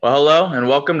Well, hello and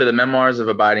welcome to the Memoirs of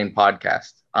Abiding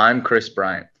podcast. I'm Chris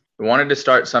Bryant. We wanted to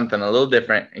start something a little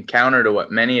different and counter to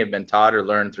what many have been taught or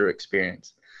learned through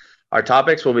experience. Our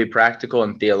topics will be practical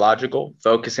and theological,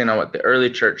 focusing on what the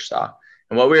early church saw.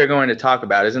 And what we are going to talk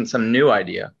about isn't some new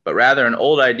idea, but rather an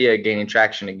old idea gaining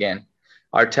traction again.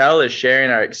 Our tell is sharing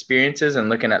our experiences and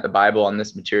looking at the Bible on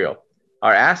this material.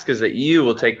 Our ask is that you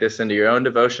will take this into your own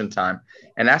devotion time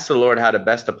and ask the Lord how to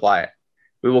best apply it.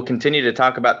 We will continue to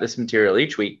talk about this material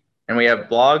each week, and we have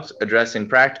blogs addressing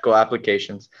practical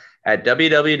applications at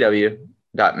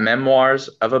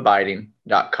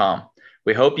www.memoirsofabiding.com.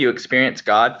 We hope you experience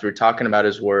God through talking about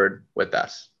His Word with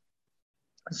us.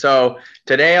 So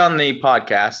today on the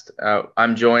podcast,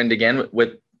 I'm joined again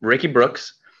with Ricky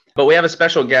Brooks, but we have a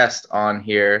special guest on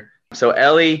here. So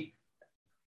Ellie,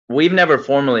 we've never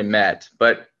formally met,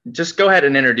 but just go ahead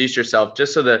and introduce yourself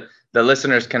just so the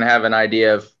listeners can have an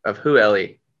idea of who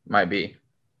Ellie might be.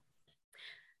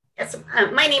 Yes,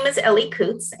 my name is Ellie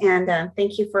Coots, and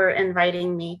thank you for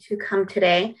inviting me to come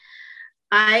today.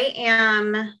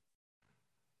 Actually,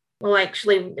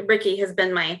 Ricky has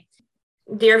been my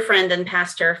dear friend and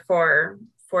pastor for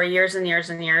years and years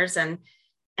and years, and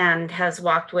has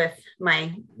walked with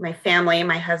my family,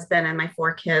 my husband, and my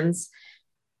 4 kids,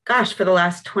 for the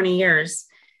last 20 years,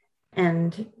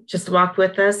 and just walked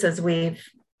with us as we've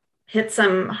hit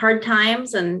some hard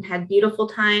times and had beautiful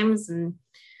times and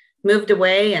moved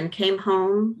away and came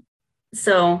home.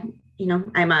 So,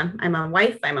 I'm a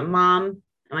wife, I'm a mom,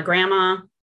 I'm a grandma,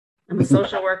 I'm a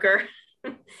social worker.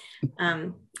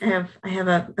 I have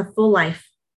a full life.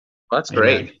 Well, that's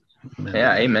great. Amen.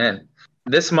 Yeah, amen.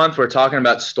 This month we're talking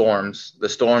about storms, the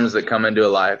storms that come into our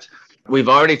lives. We've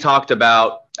already talked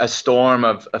about a storm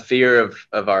of a fear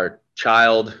of our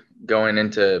child going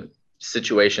into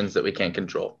situations that we can't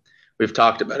control. We've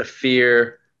talked about a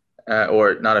fear,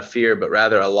 or not a fear, but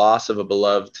rather a loss of a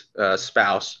beloved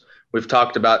spouse. We've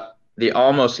talked about the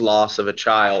almost loss of a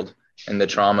child and the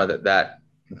trauma that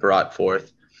brought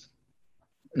forth.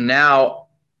 Now,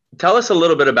 tell us a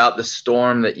little bit about the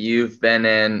storm that you've been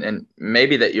in and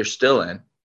maybe that you're still in.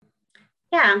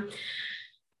 Yeah.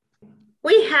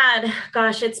 We had,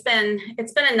 it's been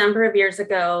a number of years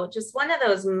ago, just one of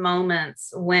those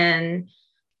moments when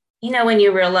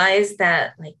you realize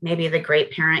that, like, maybe the great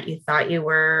parent you thought you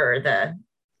were, or the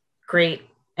great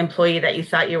employee that you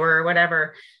thought you were, or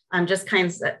whatever, just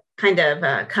kind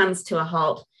of comes to a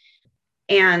halt.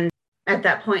 And at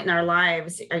that point in our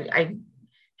lives, I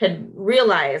had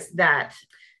realized that,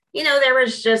 there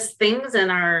was just things in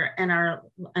our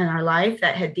life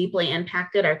that had deeply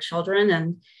impacted our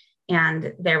children,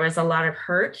 and there was a lot of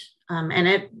hurt, and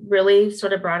it really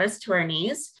sort of brought us to our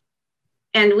knees.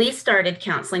 And we started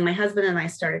counseling. My husband and I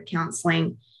started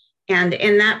counseling. And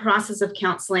in that process of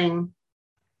counseling,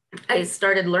 I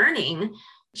started learning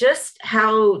just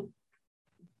how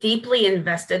deeply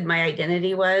invested my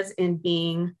identity was in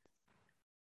being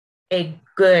a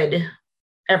good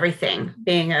everything,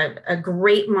 being a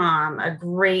great mom, a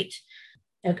great,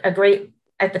 at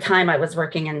the time I was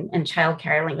working in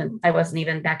childcare. I wasn't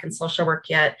even back in social work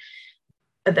yet.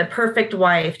 The perfect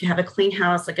wife, to have a clean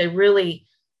house. Like, I really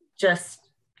just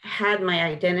had my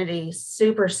identity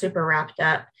super, super wrapped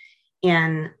up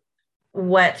in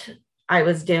what I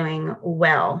was doing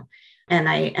well. And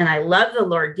I love the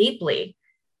Lord deeply,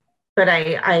 but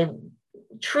I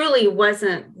truly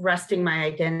wasn't resting my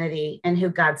identity in who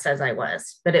God says I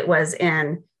was, but it was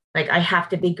in, like, I have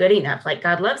to be good enough. Like,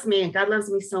 God loves me, and God loves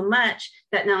me so much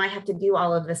that now I have to do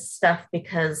all of this stuff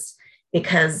because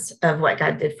of what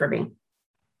God did for me.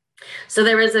 So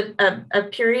there was a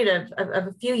period of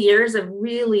a few years of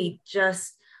really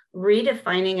just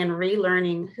redefining and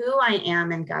relearning who I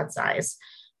am in God's eyes.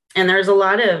 And there's a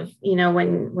lot of,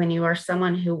 when you are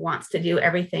someone who wants to do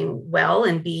everything well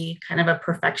and be kind of a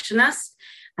perfectionist,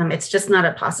 it's just not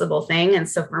a possible thing. And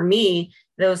so for me,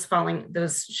 those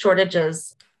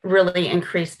shortages really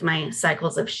increased my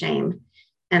cycles of shame.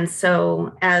 And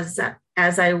so as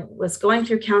I was going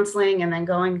through counseling and then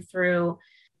going through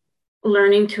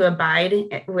learning to abide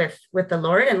with the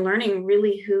Lord and learning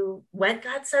really what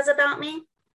God says about me,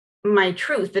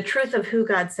 the truth of who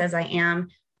God says I am,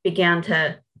 began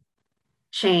to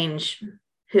change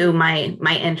who my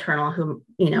internal, who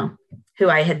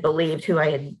I had believed, who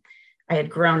I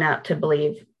had grown up to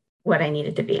believe what I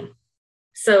needed to be.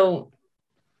 So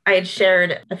I had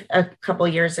shared a couple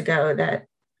years ago that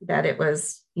it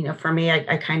was, for me,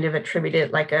 I kind of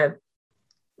attributed like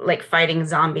fighting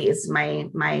zombies,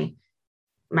 my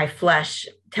flesh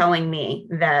telling me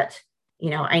that,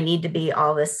 I need to be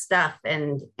all this stuff.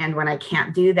 And when I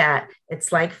can't do that,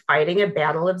 it's like fighting a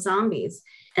battle of zombies.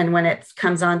 And when it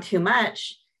comes on too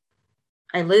much,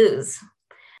 I lose.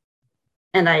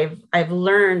 And I've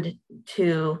learned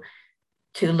to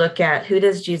look at, who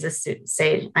does Jesus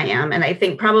say I am? And I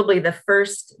think probably the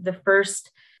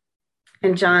first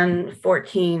in John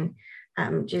 14,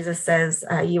 Jesus says,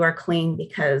 you are clean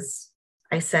because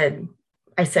I said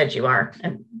you are.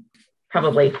 And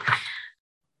probably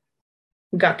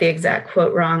got the exact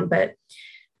quote wrong, but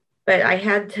I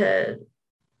had to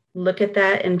look at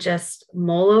that and just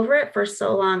mull over it for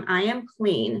so long. I am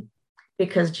clean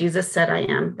because Jesus said I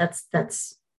am. That's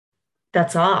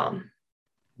all.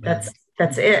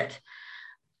 That's it.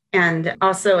 And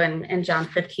also in John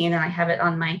 15, and I have it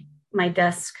on my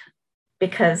desk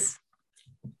because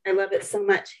I love it so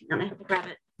much. Hang on, I have to grab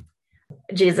it.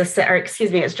 Jesus said, or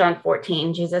excuse me, it's John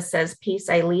 14. Jesus says, peace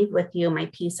I leave with you, my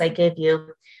peace I give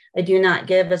you. I do not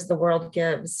give as the world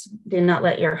gives. Do not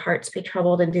let your hearts be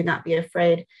troubled and do not be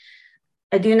afraid.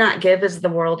 I do not give as the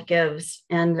world gives.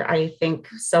 And I think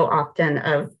so often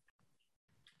of,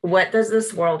 what does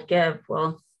this world give?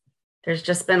 Well, there's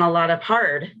just been a lot of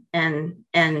hard and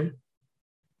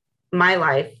my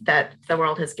life that the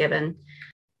world has given,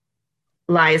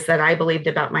 lies that I believed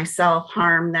about myself,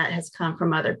 harm that has come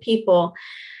from other people.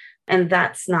 And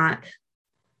that's not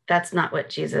what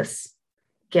Jesus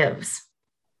gives.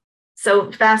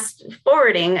 So fast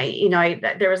forwarding,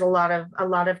 there was a lot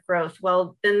of growth.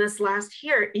 Well, then this last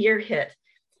year hit,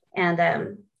 and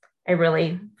I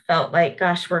really felt like,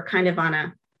 gosh, we're kind of on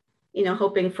a,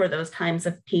 hoping for those times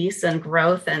of peace and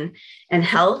growth and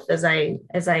health as I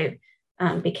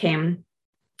became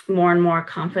more and more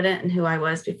confident in who I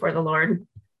was before the Lord.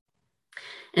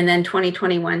 And then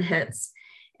 2021 hits,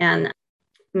 and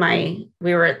we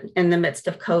were in the midst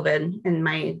of COVID, and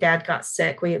my dad got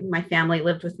sick. My family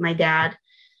lived with my dad.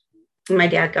 My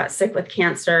dad got sick with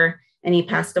cancer and he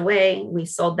passed away. We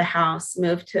sold the house,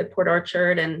 moved to Port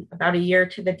Orchard, and about a year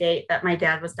to the date that my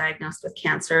dad was diagnosed with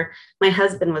cancer, my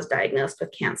husband was diagnosed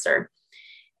with cancer.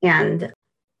 And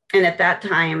at that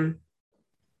time,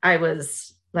 I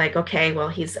was like, okay,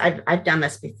 well, I've done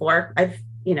this before. I've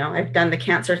done the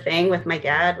cancer thing with my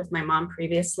dad, with my mom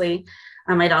previously.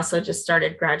 I'd also just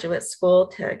started graduate school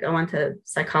to go into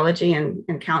psychology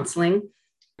and counseling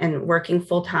and working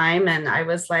full time. And I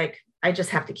was like, I just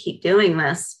have to keep doing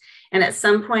this. And at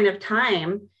some point of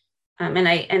time, and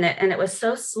it was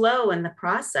so slow in the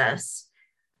process,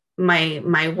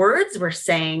 my words were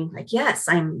saying like, yes,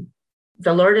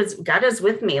 God is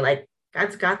with me. Like,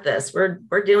 God's got this.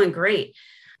 We're doing great.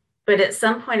 But at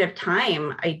some point of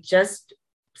time, I just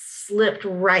slipped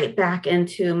right back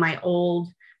into my old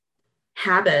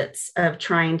habits of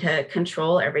trying to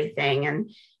control everything.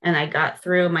 And I got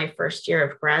through my first year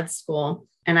of grad school,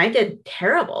 and I did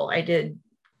terrible. I did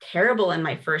terrible in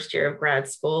my first year of grad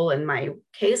school, and my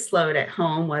caseload at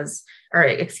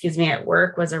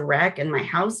work was a wreck, and my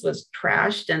house was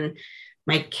trashed, and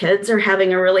my kids are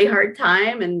having a really hard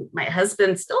time, and my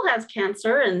husband still has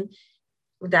cancer, and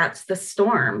that's the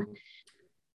storm.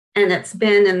 And it's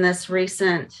been in this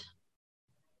recent,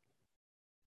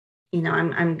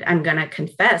 I'm going to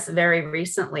confess, very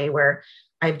recently, where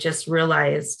I've just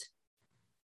realized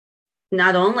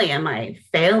not only am I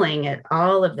failing at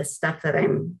all of the stuff that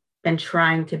I've been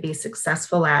trying to be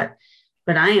successful at,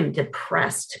 but I am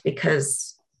depressed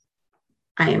because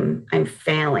I'm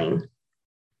failing,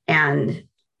 and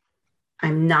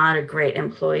I'm not a great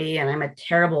employee, and I'm a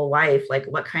terrible wife. Like,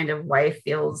 what kind of wife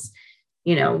feels,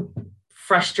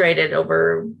 frustrated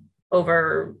over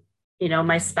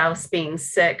my spouse being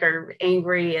sick, or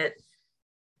angry at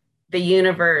the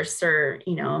universe, or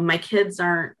my kids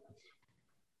are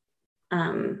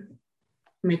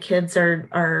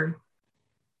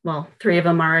well, 3 of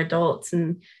them are adults,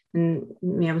 and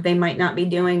they might not be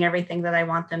doing everything that I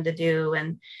want them to do,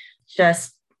 and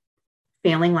just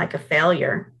feeling like a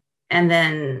failure. And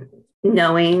then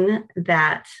knowing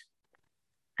that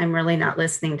I'm really not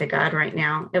listening to God right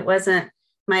now. It wasn't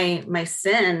my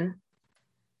sin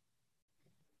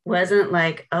wasn't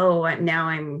like, oh, now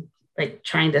I'm like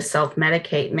trying to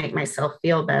self-medicate and make myself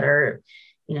feel better,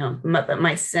 but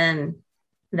my sin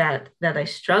that I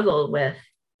struggled with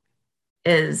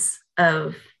is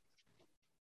of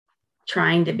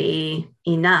trying to be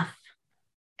enough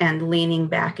and leaning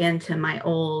back into my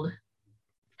old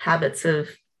habits of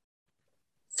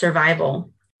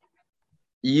survival.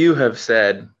 You have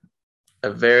said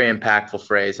a very impactful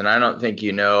phrase, and I don't think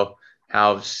you know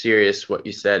how serious what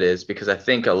you said is, because I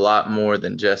think a lot more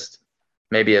than just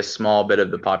maybe a small bit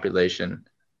of the population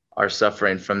are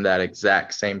suffering from that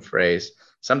exact same phrase.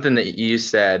 Something that you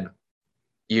said,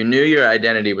 you knew your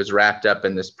identity was wrapped up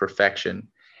in this perfection,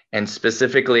 and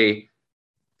specifically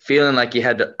feeling like you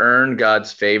had to earn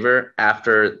God's favor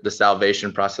after the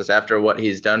salvation process, after what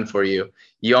he's done for you.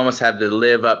 You almost had to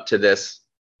live up to this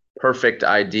perfect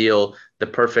ideal, the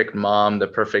perfect mom, the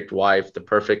perfect wife, the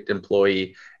perfect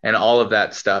employee, and all of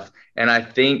that stuff. And I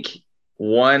think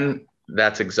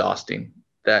that's exhausting.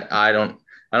 That I don't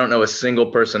know a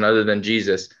single person other than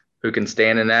Jesus who can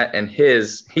stand in that. And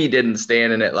he didn't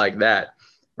stand in it like that.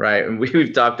 Right. And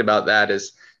we've talked about that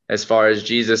as far as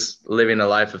Jesus living a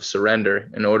life of surrender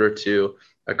in order to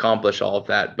accomplish all of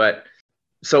that. But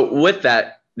so with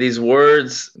that, these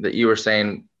words that you were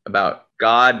saying about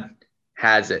God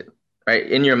has it, right?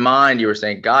 In your mind, you were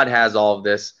saying, God has all of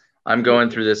this. I'm going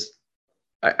through this.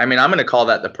 I mean, I'm going to call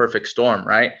that the perfect storm,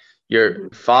 right? Your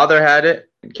father had it,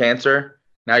 cancer.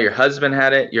 Now your husband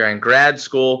had it. You're in grad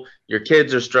school. Your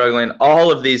kids are struggling.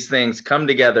 All of these things come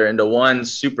together into one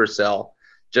supercell,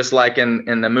 just like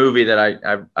in the movie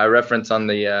that I reference on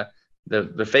the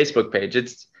Facebook page.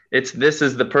 This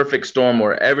is the perfect storm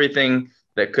where everything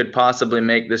that could possibly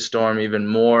make this storm even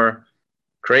more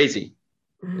crazy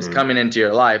is coming into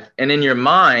your life. And in your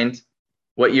mind,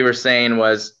 what you were saying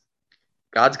was,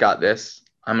 God's got this.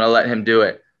 I'm going to let him do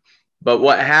it. But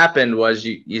what happened was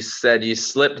you said you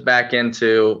slipped back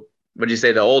into, what did you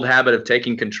say, the old habit of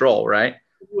taking control, right?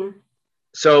 Mm-hmm.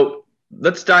 So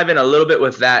let's dive in a little bit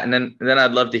with that. And then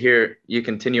I'd love to hear you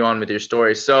continue on with your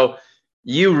story. So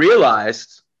you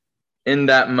realized in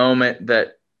that moment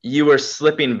that you were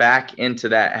slipping back into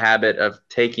that habit of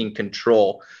taking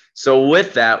control. So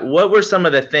with that, what were some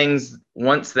of the things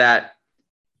once that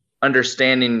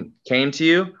understanding came to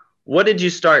you? What did you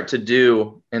start to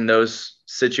do in those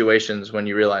situations when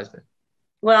you realized it?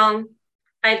 Well,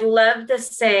 I'd love to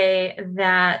say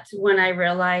that when I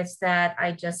realized that,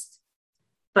 I just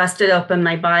busted open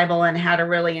my Bible and had a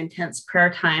really intense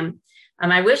prayer time.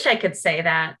 I wish I could say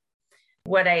that.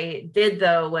 What I did,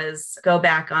 though, was go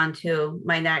back onto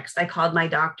my next. I called my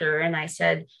doctor and I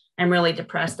said, I'm really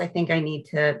depressed. I think I need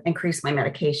to increase my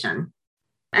medication.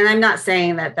 And I'm not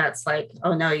saying that that's like,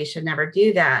 oh, no, you should never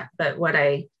do that. But what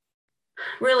I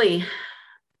really,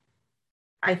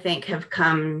 I think, have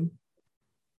come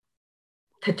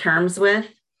to terms with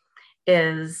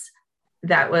is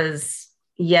that was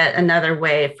yet another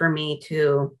way for me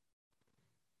to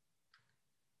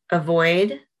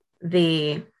avoid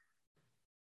the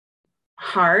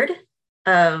hard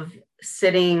of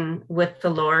sitting with the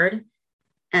Lord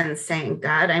and saying,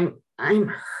 God,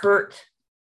 I'm hurt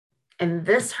and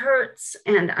this hurts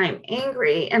and I'm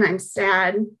angry and I'm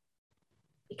sad,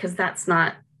 because that's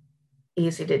not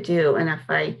easy to do. And if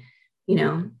I,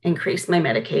 increase my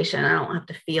medication, I don't have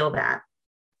to feel that.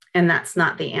 And that's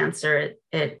not the answer.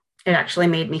 It actually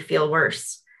made me feel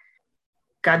worse.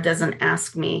 God doesn't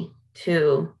ask me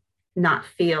to not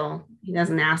feel. He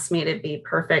doesn't ask me to be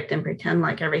perfect and pretend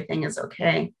like everything is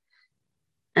okay.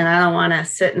 And I don't want to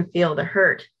sit and feel the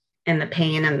hurt and the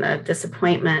pain and the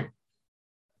disappointment.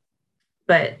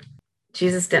 But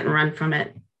Jesus didn't run from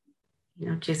it.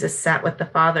 Jesus sat with the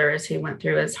Father as he went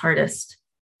through his hardest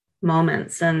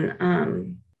moments. And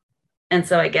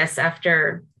so I guess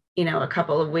after, a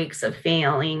couple of weeks of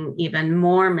feeling even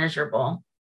more miserable,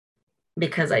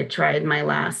 because I tried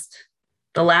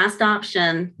the last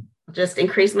option, just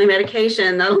increase my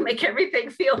medication. That'll make everything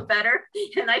feel better.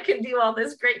 And I can do all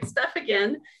this great stuff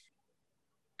again.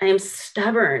 I am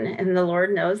stubborn, and the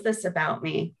Lord knows this about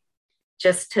me.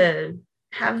 Just to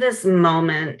have this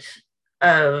moment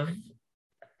of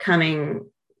coming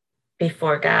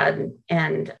before God.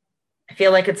 And I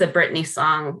feel like it's a Britney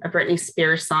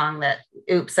Spears song, that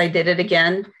oops, I did it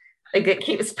again. Like, it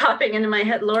keeps popping into my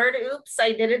head, Lord, oops,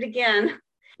 I did it again.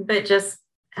 But just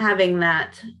having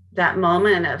that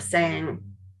moment of saying,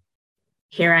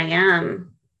 here I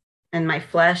am, and my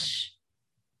flesh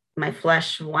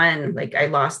won, like I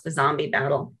lost the zombie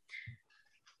battle,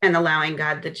 and allowing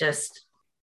God to just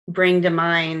bring to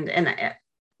mind and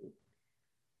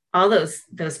all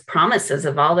those promises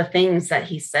of all the things that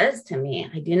he says to me.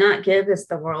 I do not give as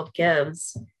the world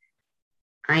gives.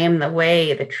 I am the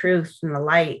way, the truth, and the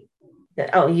light.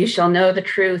 You shall know the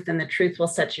truth, and the truth will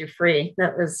set you free.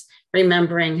 That was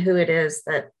remembering who it is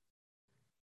that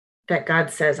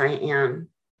God says I am,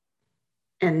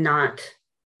 and not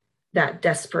that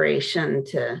desperation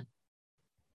to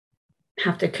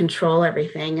have to control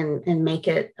everything and make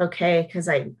it okay, because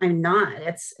I'm not.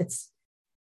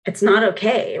 It's not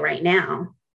okay right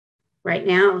now. Right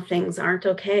now, things aren't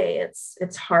okay.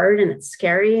 It's hard and it's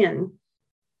scary, and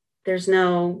there's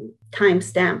no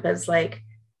timestamp as like,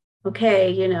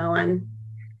 okay, on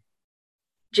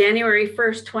January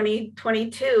 1st,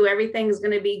 2022, everything's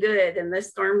going to be good and this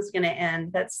storm's going to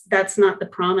end. That's not the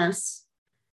promise.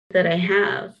 that I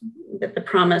have, that the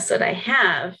promise that I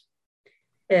have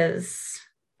is,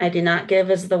 I do not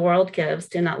give as the world gives.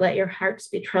 Do not let your hearts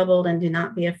be troubled and do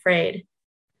not be afraid.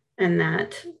 And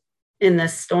that in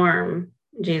this storm,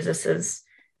 Jesus is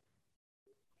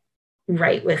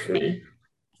right with me.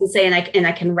 And say, and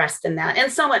I can rest in that,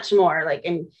 and so much more. Like,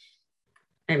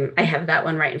 I have that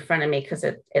one right in front of me because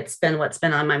it's been what's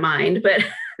been on my mind. But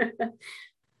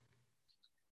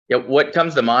yeah, what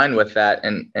comes to mind with that,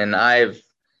 and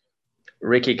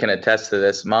Ricky can attest to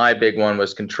this. My big one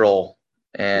was control,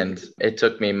 and it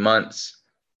took me months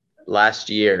last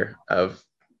year of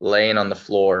laying on the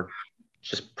floor,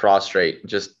 just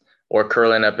prostrate, or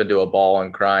curling up into a ball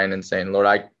and crying and saying, Lord,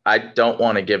 I don't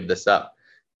want to give this up,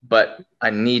 but I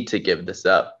need to give this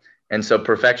up. And so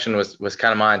perfection was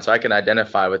kind of mine. So I can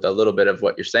identify with a little bit of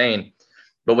what you're saying.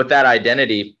 But with that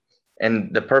identity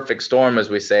and the perfect storm, as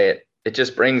we say it, it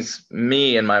just brings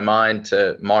me in my mind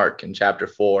to Mark in chapter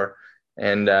 4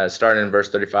 and starting in verse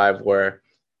 35, where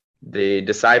the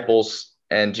disciples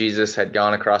and Jesus had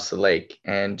gone across the lake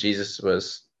and Jesus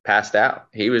was passed out.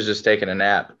 He was just taking a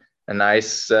nap, a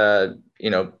nice,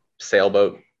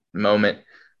 sailboat moment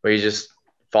where he's just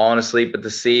falling asleep at the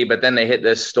sea. But then they hit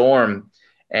this storm,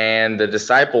 and the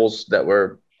disciples that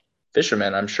were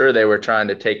fishermen, I'm sure they were trying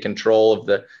to take control of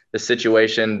the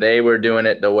situation. They were doing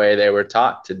it the way they were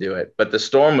taught to do it, but the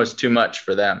storm was too much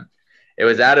for them. It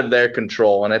was out of their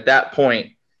control. And at that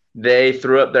point, they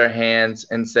threw up their hands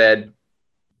and said,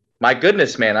 my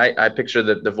goodness, man. I picture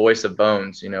the voice of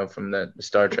Bones, from the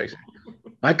Star Trek.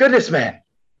 My goodness, man.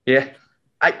 Yeah,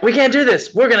 we can't do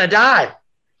this. We're going to die.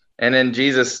 And then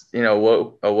Jesus,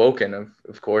 awoken,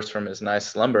 of course, from his nice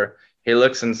slumber, he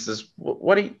looks and says,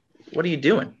 what are you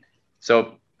doing?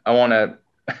 So I want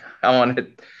to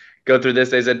go through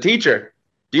this. They said, teacher,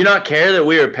 do you not care that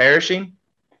we are perishing?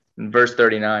 In verse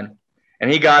 39.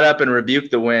 And he got up and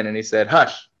rebuked the wind, and he said,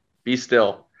 hush, be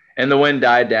still. And the wind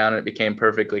died down, and it became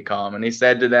perfectly calm. And he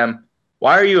said to them,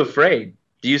 why are you afraid?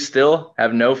 Do you still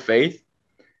have no faith?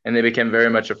 And they became very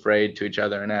much afraid to each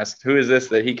other and asked, who is this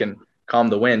that he can calm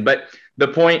the wind? But the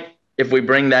point, if we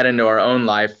bring that into our own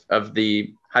life of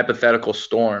the hypothetical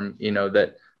storm,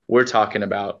 that we're talking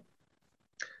about,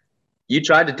 you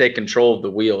tried to take control of the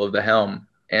wheel of the helm,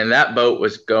 and that boat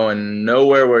was going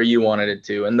nowhere where you wanted it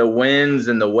to. And the winds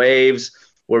and the waves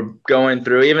were going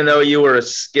through, even though you were a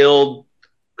skilled,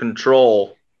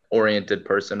 control-oriented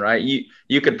person, right?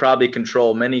 You could probably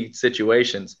control many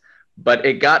situations, but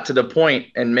it got to the point,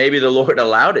 and maybe the Lord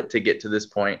allowed it to get to this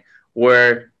point,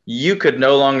 where you could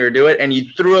no longer do it, and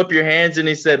you threw up your hands and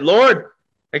he said, Lord,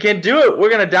 I can't do it. We're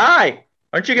going to die.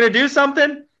 Aren't you going to do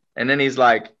something? And then he's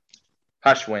like,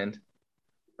 hush, wind,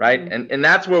 right? Mm-hmm. And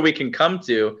that's where we can come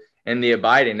to in the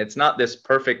abiding. It's not this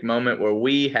perfect moment where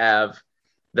we have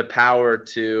the power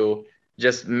to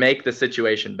just make the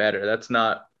situation better. That's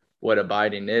not what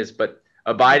abiding is. But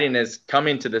abiding is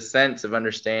coming to the sense of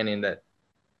understanding that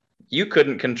you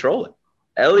couldn't control it.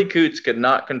 Ellie Coots could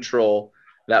not control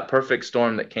that perfect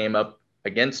storm that came up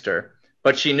against her,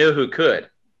 but she knew who could.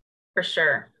 For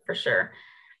sure.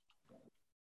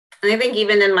 And I think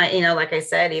even in my, like I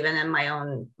said, even in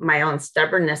my own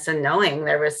stubbornness and knowing,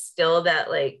 there was still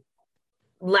that like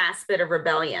last bit of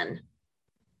rebellion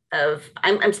of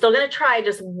I'm still going to try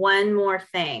just one more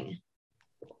thing,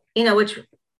 which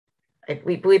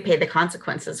we pay the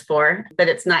consequences for, but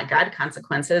it's not God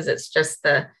consequences. It's just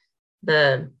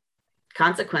the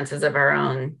consequences of our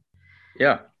own.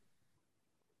 Yeah.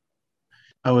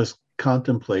 I was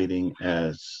contemplating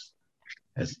as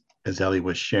Ellie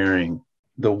was sharing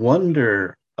the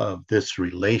wonder of this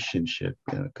relationship,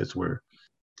 because the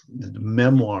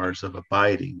Memoirs of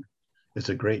Abiding is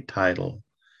a great title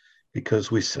because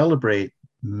we celebrate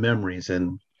memories,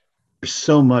 and there's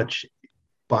so much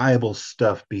Bible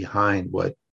stuff behind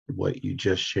what you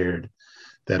just shared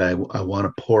that I want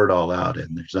to pour it all out,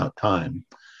 and there's not time.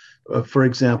 For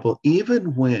example,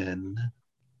 even when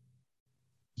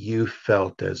you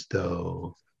felt as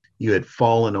though you had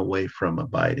fallen away from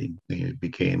abiding,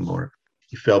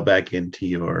 you fell back into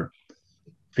your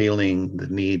feeling the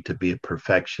need to be a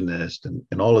perfectionist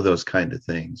and all of those kind of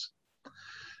things.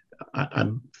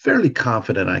 I'm fairly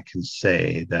confident I can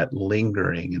say that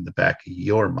lingering in the back of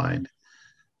your mind,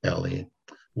 Ellie,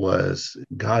 was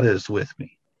God is with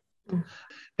me. Mm.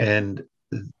 And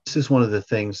this is one of the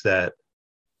things that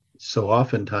so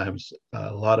oftentimes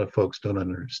a lot of folks don't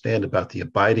understand about the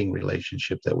abiding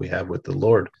relationship that we have with the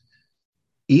Lord.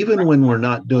 Even when we're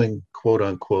not doing, quote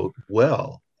unquote,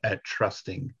 well at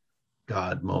trusting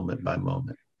God moment by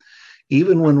moment,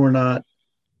 even when we're not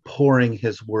pouring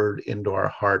his word into our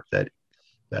heart that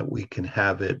we can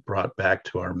have it brought back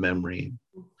to our memory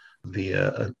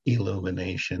via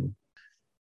illumination.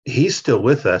 He's still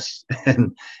with us,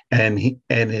 and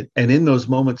in those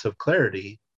moments of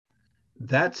clarity,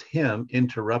 that's him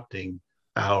interrupting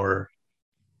our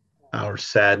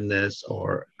sadness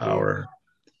or our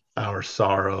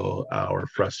sorrow, our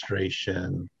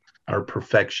frustration, our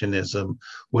perfectionism,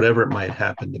 whatever it might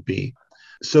happen to be.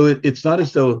 So it's not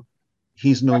as though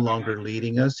he's no longer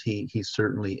leading us. He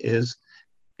certainly is,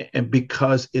 and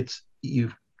because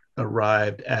you've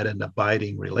arrived at an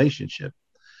abiding relationship.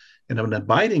 And an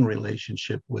abiding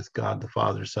relationship with God the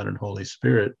Father, Son, and Holy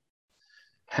Spirit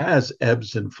has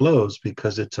ebbs and flows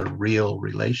because it's a real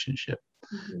relationship.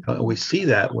 Mm-hmm. We see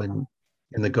that when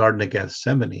in the Garden of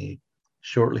Gethsemane,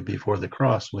 shortly before the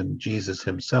cross, when Jesus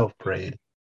himself prayed,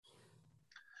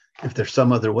 if there's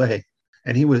some other way.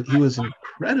 And he was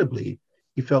incredibly,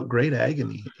 he felt great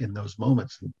agony in those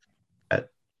moments. And at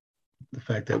the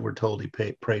fact that we're told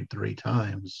he prayed 3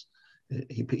 times,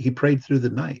 he prayed through the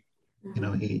night. You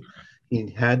know, he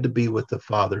had to be with the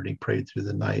Father, and he prayed through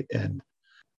the night. And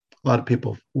a lot of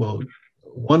people will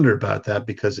wonder about that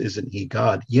because isn't he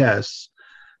God? Yes,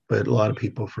 but a lot of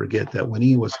people forget that when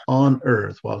he was on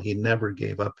earth, while he never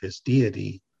gave up his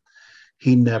deity,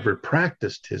 he never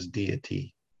practiced his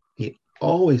deity. He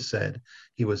always said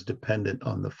he was dependent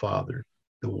on the Father.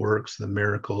 The works, the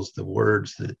miracles, the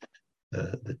words,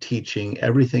 the teaching,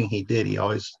 everything he did, he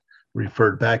always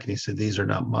referred back and he said, these are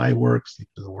not my works, these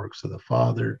are the works of the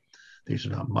Father. These are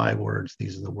not my words,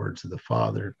 these are the words of the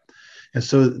Father. And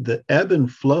so the ebb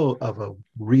and flow of a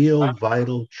real,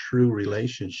 vital, true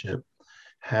relationship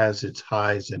has its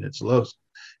highs and its lows.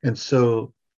 And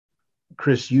so,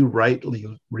 Chris, you rightly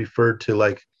referred to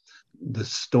like the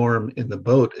storm in the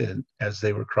boat and as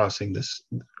they were crossing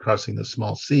the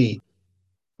small sea.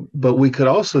 But we could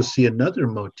also see another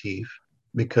motif,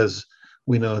 because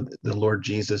we know the Lord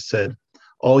Jesus said,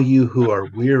 all you who are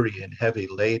weary and heavy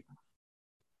laden,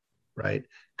 right,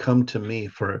 come to me,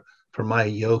 for my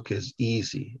yoke is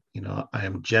easy. You know, I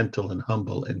am gentle and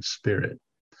humble in spirit.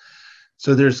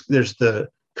 So there's the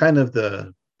kind of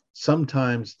the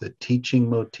sometimes the teaching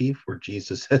motif where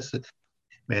Jesus says,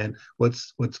 man,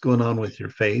 what's going on with your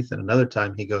faith? And another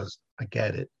time he goes, I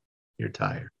get it. You're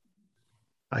tired.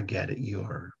 I get it. You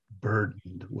are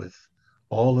burdened with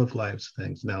all of life's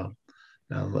things. Now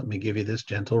let me give you this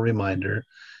gentle reminder.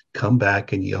 Come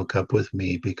back and yoke up with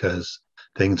me, because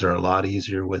things are a lot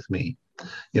easier with me.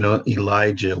 You know,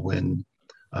 Elijah, when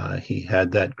he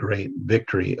had that great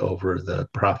victory over the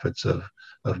prophets of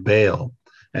Baal,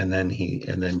 and then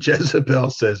Jezebel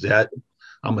says that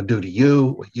I'm gonna do to you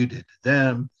what you did to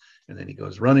them, and then he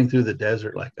goes running through the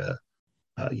desert like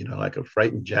a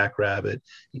frightened jackrabbit.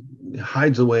 He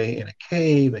hides away in a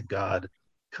cave, and God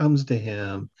comes to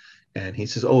him, and he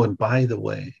says, "Oh, and by the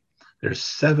way, there's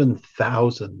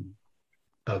 7,000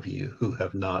 of you who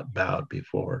have not bowed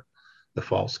before the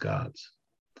false gods."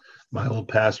 My old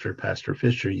pastor, Pastor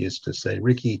Fisher, used to say,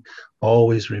 Ricky,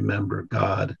 always remember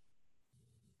God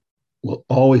will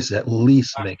always at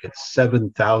least make it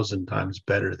 7,000 times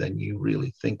better than you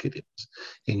really think it is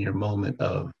in your moment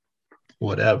of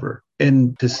whatever.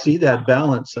 And to see that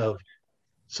balance of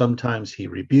sometimes he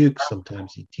rebukes,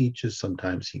 sometimes he teaches,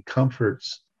 sometimes he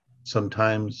comforts,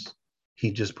 sometimes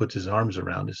he just puts his arms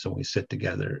around us and we sit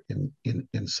together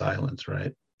in silence,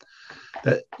 right?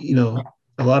 That, you know,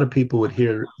 a lot of people would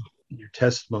hear your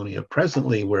testimony of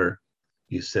presently where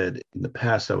you said, in the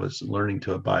past I was learning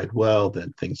to abide well,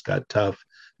 then things got tough,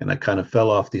 and I kind of fell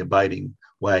off the abiding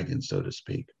wagon, so to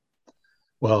speak.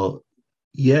 Well,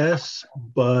 yes,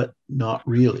 but not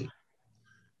really.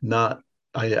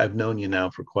 I've known you now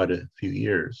for quite a few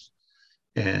years,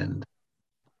 and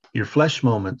your flesh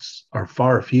moments are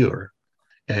far fewer,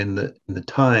 and the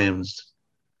times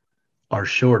are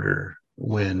shorter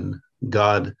when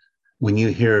you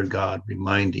hear God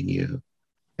reminding you.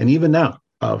 And even now,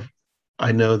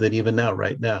 I know that even now,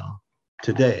 right now,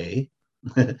 today,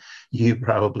 you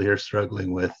probably are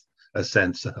struggling with a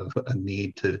sense of a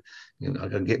need to, I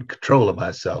gotta get control of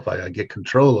myself. I gotta get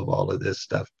control of all of this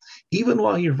stuff, even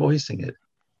while you're voicing it.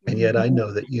 And yet I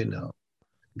know that,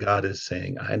 God is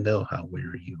saying, I know how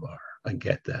weary you are. I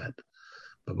get that.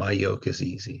 But my yoke is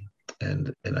easy,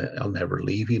 and I'll never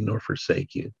leave you nor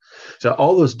forsake you. So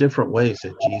all those different ways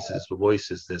that Jesus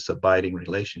voices this abiding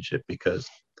relationship, because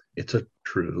it's a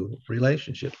true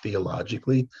relationship.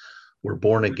 Theologically, we're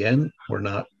born again.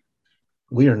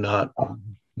 We are not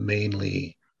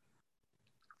mainly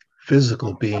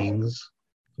physical beings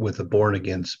with a born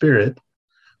again spirit.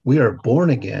 We are born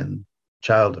again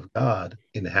child of God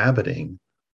inhabiting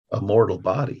a mortal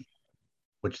body,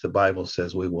 which the Bible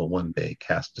says we will one day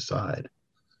cast aside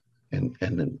and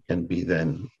be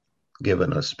then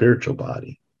given a spiritual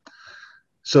body.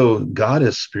 So God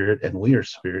is spirit and we are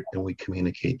spirit, and we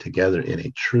communicate together in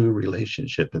a true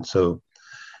relationship. And so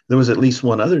there was at least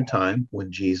one other time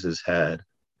when Jesus had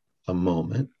a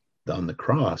moment on the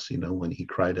cross, when he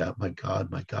cried out, my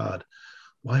God,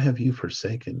 why have you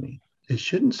forsaken me? It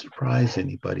shouldn't surprise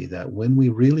anybody that when we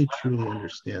really truly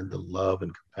understand the love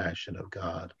and compassion of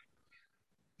God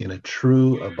in a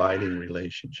true abiding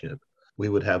relationship, we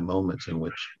would have moments in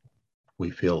which we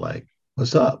feel like,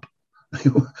 what's up?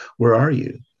 Where are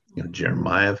you?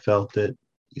 Jeremiah felt it.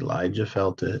 Elijah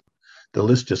felt it. The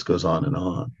list just goes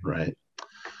on, right?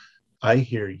 I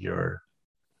hear your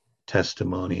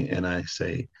testimony and I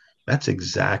say, that's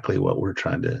exactly what we're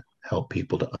trying to help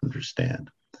people to understand.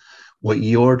 What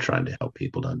you're trying to help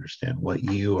people to understand, what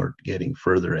you are getting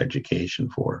further education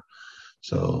for.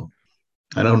 So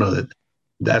I don't know that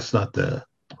that's not the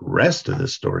rest of the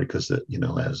story, because, as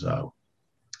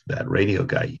that radio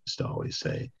guy used to always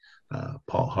say,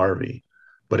 Paul Harvey,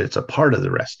 but it's a part of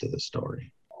the rest of the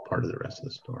story.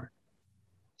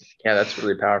 Yeah, that's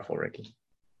really powerful, Ricky.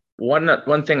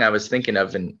 One thing I was thinking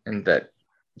of and that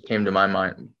came to my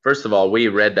mind. First of all, we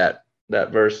read that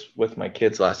verse with my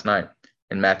kids last night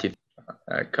in Matthew.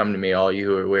 Come to me, all you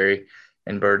who are weary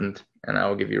and burdened, and I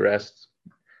will give you rest.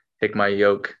 Take my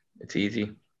yoke. It's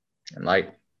easy and light.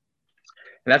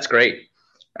 And that's great.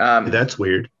 That's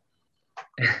weird.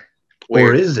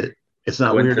 Or is it? It's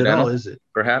not weird at all, is it?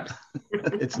 Perhaps.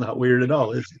 It's not weird at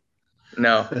all, is it?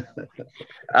 No.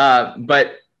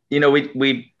 But,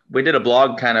 we did a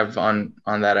blog kind of on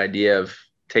that idea of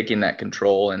taking that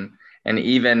control and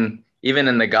even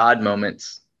in the God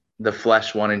moments, the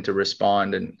flesh wanting to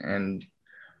respond. And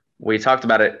we talked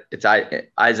about it. It's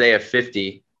Isaiah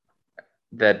 50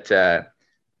 that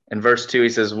in verse 2, he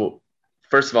says, well,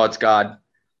 first of all, it's God.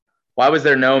 Why was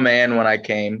there no man when I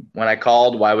came? When I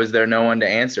called, why was there no one to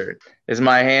answer? Is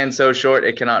my hand so short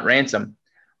it cannot ransom?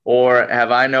 Or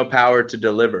have I no power to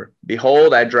deliver?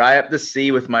 Behold, I dry up the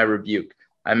sea with my rebuke.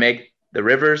 I make the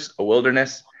rivers a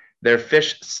wilderness. Their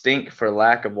fish stink for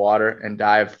lack of water and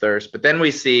die of thirst. But then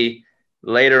we see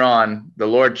later on, the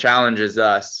Lord challenges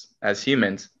us as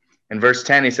humans. In verse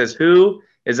 10, he says, who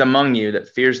is among you that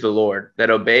fears the Lord,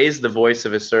 that obeys the voice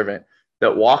of his servant,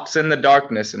 that walks in the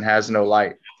darkness and has no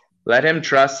light? Let him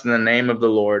trust in the name of the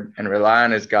Lord and rely on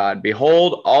his God.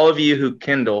 Behold, all of you who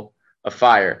kindle a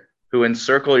fire, who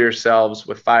encircle yourselves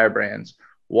with firebrands,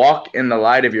 walk in the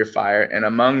light of your fire, and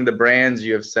among the brands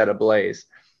you have set ablaze.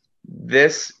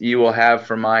 This you will have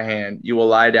from my hand. You will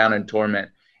lie down in torment.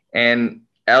 And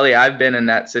Ellie, I've been in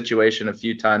that situation a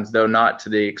few times, though not to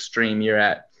the extreme you're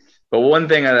at. But one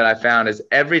thing that I found is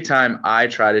every time I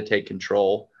try to take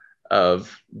control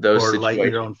of those or situations,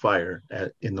 light your own fire,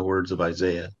 in the words of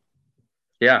Isaiah.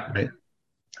 Yeah. Right.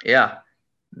 Yeah.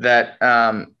 That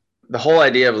the whole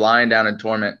idea of lying down in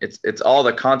torment, it's all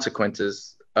the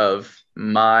consequences of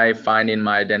my finding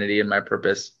my identity and my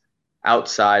purpose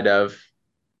outside of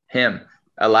him,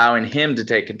 allowing him to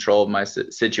take control of my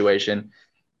situation.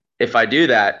 If I do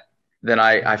that, then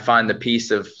I find the peace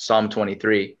of Psalm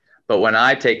 23. But when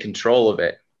I take control of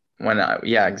it, when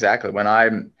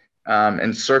I'm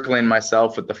encircling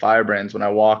myself with the firebrands, when I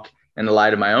walk in the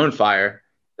light of my own fire,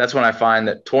 that's when I find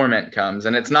that torment comes.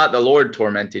 And it's not the Lord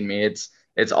tormenting me.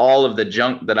 It's all of the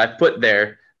junk that I put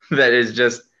there that is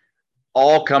just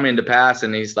all coming to pass.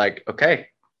 And he's like, okay,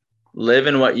 live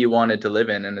in what you wanted to live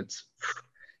in. And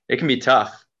it can be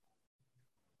tough.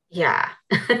 Yeah.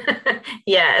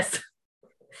 Yes.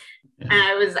 Yeah.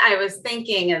 And I was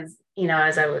thinking as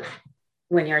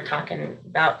when you were talking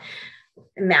about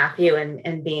Matthew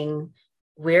and being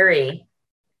weary,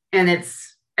 and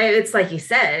it's like you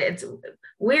said, it's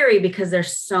weary because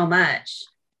there's so much,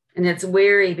 and it's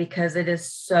weary because it is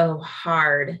so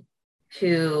hard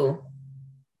to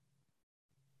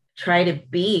try to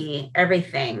be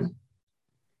everything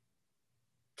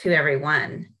to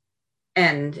everyone.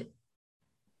 And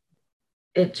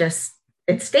it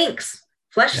stinks.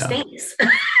 Flesh stinks.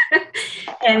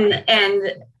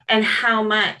 and how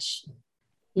much,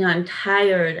 I'm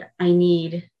tired. I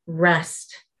need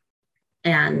rest.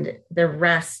 And the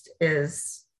rest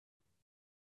is,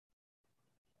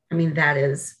 that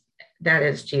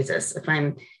is Jesus. If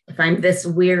I'm this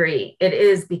weary, it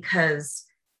is because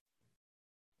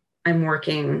I'm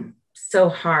working so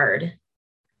hard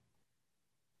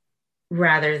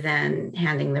rather than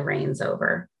handing the reins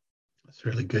over. That's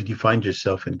really good. You find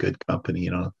yourself in good company.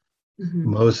 Mm-hmm.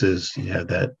 Moses, you have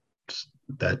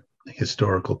that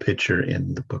historical picture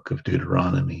in the book of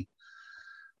Deuteronomy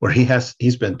where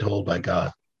he's been told by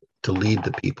God to lead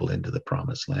the people into the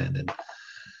promised land. And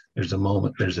there's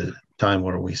a time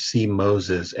where we see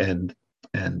Moses, and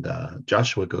and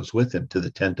Joshua goes with him to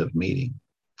the tent of meeting.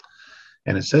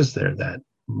 And it says there that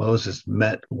Moses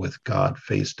met with God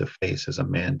face to face as a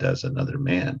man does another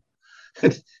man.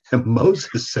 And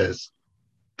Moses says,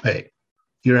 hey,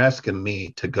 you're asking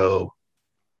me to go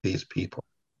these people.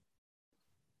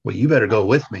 Well, you better go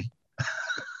with me.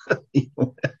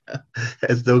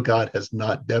 As though God has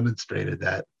not demonstrated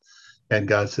that. And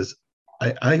God says,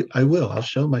 I will. I'll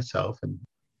show myself. And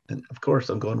of course,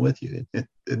 I'm going with you. And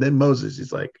then Moses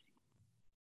is like,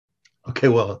 okay,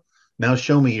 well, now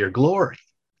show me your glory.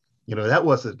 That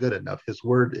wasn't good enough. His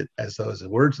word, as though his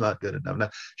word's not good enough. Now,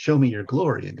 show me your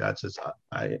glory. And God says,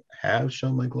 I have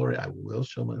shown my glory. I will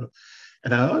show my glory.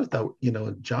 And I always thought,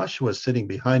 Joshua's sitting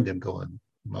behind him going,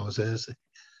 Moses,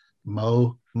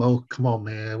 Mo, come on,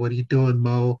 man. What are you doing,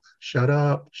 Mo? Shut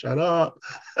up.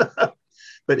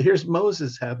 But here's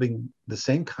Moses having the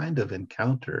same kind of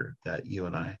encounter that you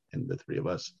and I and the three of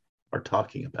us are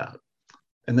talking about.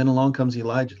 And then along comes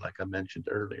Elijah, like I mentioned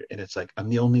earlier. And it's like, I'm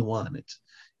the only one. It's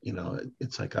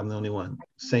like, I'm the only one.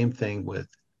 Same thing with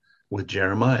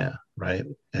Jeremiah, right?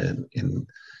 And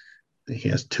he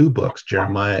has two books,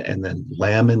 Jeremiah and then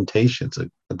Lamentations,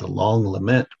 the long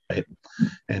lament, right?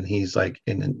 And he's like,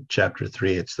 in chapter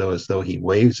 3, it's as though he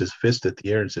waves his fist at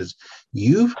the air and says,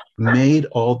 you've made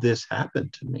all this happen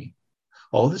to me.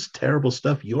 All this terrible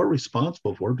stuff you're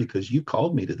responsible for because you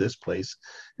called me to this place,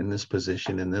 in this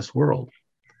position, in this world.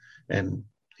 And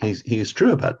he's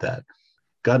true about that.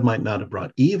 God might not have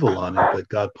brought evil on him, but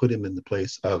God put him in the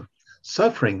place of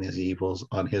suffering these evils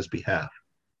on his behalf.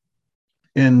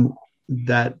 And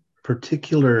that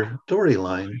particular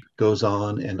storyline goes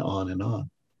on and on and on.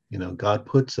 God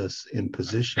puts us in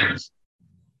positions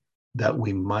that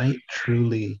we might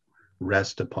truly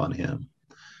rest upon him.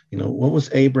 What was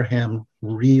Abraham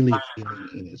really feeling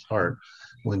in his heart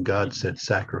when God said,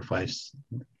 sacrifice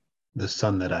the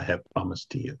son that I have promised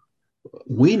to you?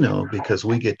 We know, because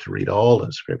we get to read all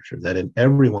of Scripture, that in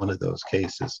every one of those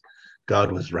cases,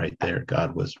 God was right there.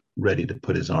 God was ready to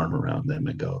put his arm around them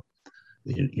and go,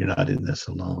 you're not in this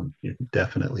alone. You're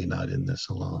definitely not in this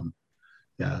alone.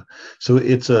 Yeah. So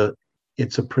it's a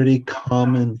pretty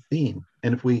common theme.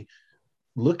 And if we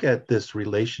look at this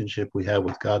relationship we have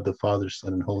with God, the Father,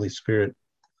 Son, and Holy Spirit,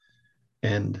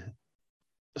 and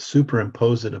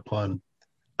superimpose it upon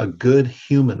a good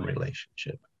human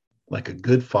relationship, like a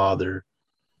good father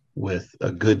with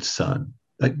a good son.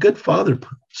 A good father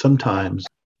sometimes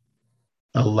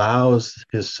allows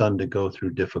his son to go through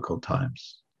difficult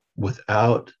times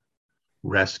without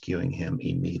rescuing him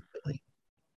immediately,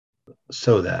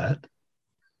 so that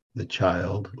the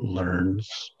child learns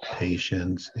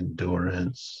patience,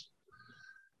 endurance,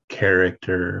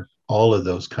 character, all of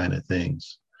those kind of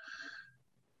things.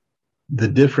 The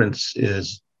difference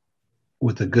is,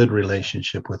 with a good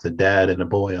relationship with a dad and a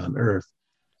boy on earth,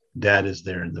 dad is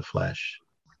there in the flesh.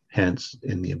 Hence,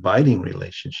 in the abiding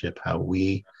relationship, how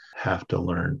we have to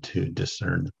learn to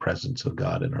discern the presence of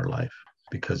God in our life,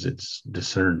 because it's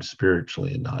discerned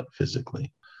spiritually and not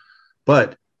physically.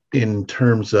 But in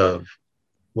terms of,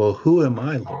 well, who am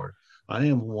I, Lord? I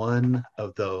am one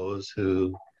of those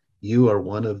who, you are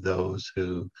one of those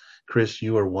who, Chris,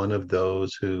 you are one of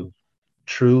those who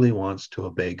truly wants to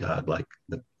obey God, like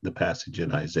the passage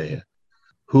in Isaiah.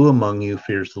 Who among you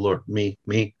fears the Lord? Me.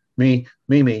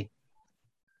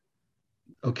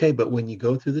 Okay, but when you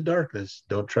go through the darkness,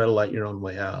 don't try to light your own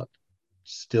way out.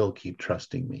 Still keep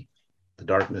trusting me. The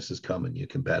darkness is coming. You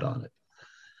can bet on it.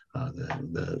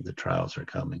 The trials are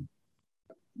coming.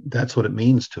 That's what it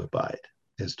means to abide,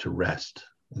 is to rest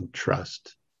and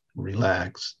trust,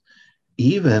 relax,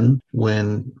 even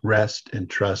when rest and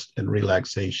trust and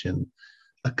relaxation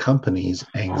accompanies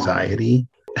anxiety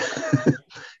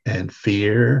and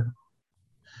fear,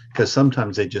 because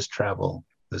sometimes they just travel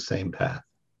the same path.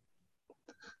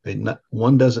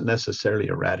 One doesn't necessarily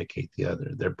eradicate the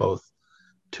other. They're both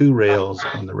two rails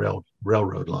on the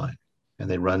railroad line, and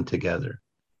they run together.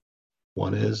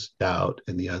 One is doubt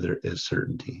and the other is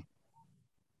certainty.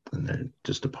 And they're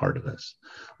just a part of us.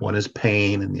 One is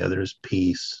pain and the other is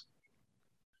peace.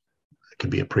 I could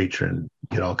be a preacher and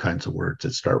get all kinds of words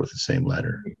that start with the same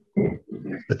letter.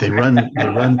 But they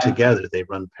run together, they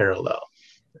run parallel.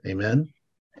 Amen?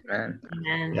 Amen.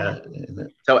 Yeah.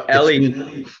 So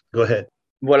Ellie, go ahead.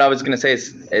 What I was going to say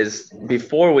is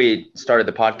before we started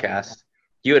the podcast,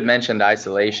 you had mentioned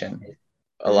isolation.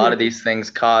 A lot of these things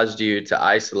caused you to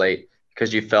isolate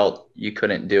because you felt you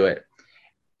couldn't do it.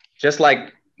 Just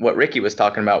like what Ricky was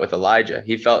talking about with Elijah,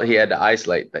 he felt he had to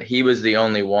isolate, but he was the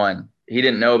only one. He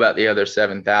didn't know about the other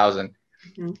 7,000.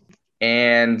 Mm-hmm.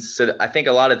 And so I think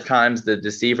a lot of times the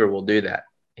deceiver will do that.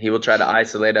 He will try to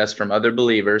isolate us from other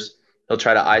believers. He'll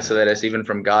try to isolate us even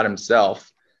from God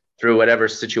himself through whatever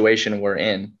situation we're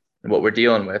in and what we're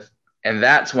dealing with. And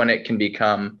that's when it can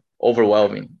become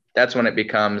overwhelming. That's when it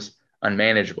becomes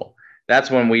unmanageable.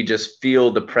 That's when we just feel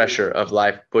the pressure of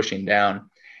life pushing down.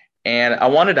 And I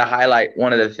wanted to highlight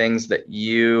one of the things that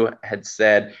you had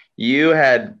said. You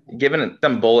had given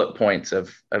some bullet points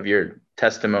of your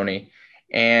testimony,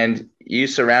 and you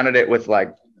surrounded it with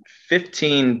like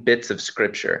 15 bits of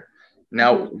scripture.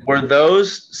 Now, were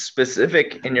those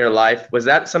specific in your life? Was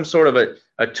that some sort of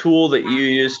a tool that you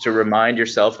used to remind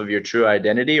yourself of your true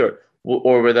identity, or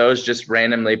were those just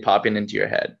randomly popping into your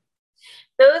head?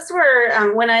 Those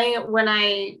were when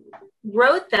I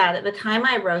wrote that, at the time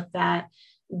I wrote that,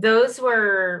 those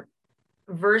were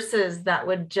verses that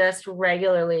would just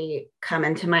regularly come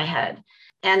into my head.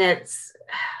 And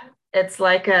it's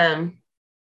like I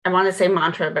want to say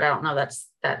mantra, but I don't know that's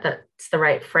the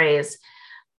right phrase.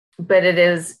 But it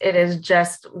is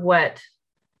just what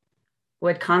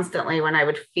would constantly, when I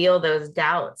would feel those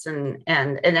doubts, and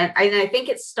I think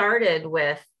it started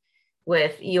with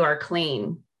 "You are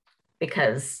clean,"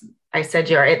 because I said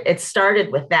you are. It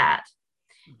started with that,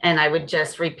 and I would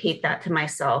just repeat that to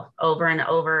myself over and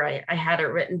over. I had it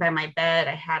written by my bed.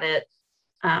 I had it,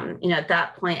 at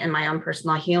that point in my own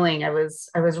personal healing, I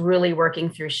was really working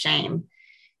through shame,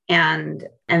 and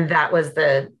that was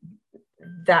the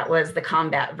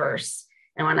combat verse.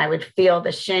 And when I would feel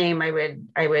the shame, I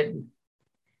would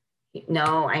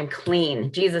no, I'm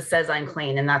clean. Jesus says I'm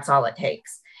clean, and that's all it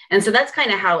takes. And so that's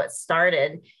kind of how it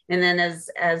started. And then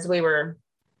as we were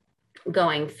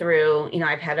going through,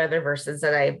 I've had other verses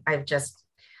that I've just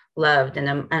loved in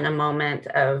a moment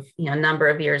of, a number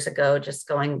of years ago, just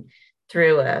going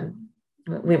through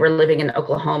we were living in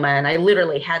Oklahoma, and I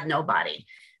literally had nobody.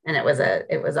 And it was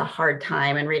a hard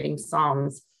time, and reading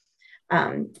Psalms.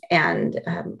 I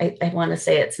want to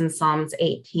say it's in Psalms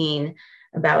 18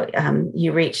 about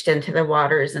you reached into the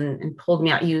waters and pulled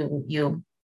me out. You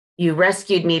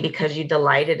rescued me because you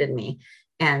delighted in me.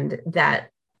 And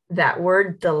that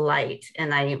word delight. And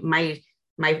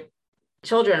my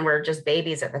children were just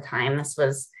babies at the time. This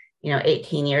was,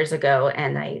 18 years ago.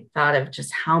 And I thought of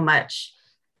just how much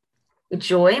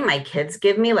joy my kids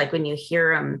give me. Like when you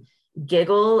hear them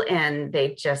giggle and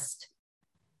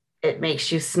it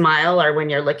makes you smile, or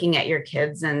when you're looking at your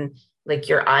kids and like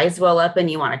your eyes well up and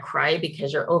you want to cry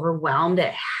because you're overwhelmed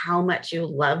at how much you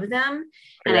love them.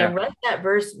 And I read that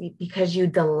verse, because you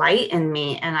delight in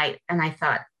me. And I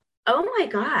thought, oh my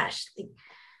gosh,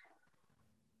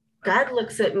 God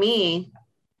looks at me.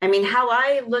 I mean, how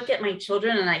I look at my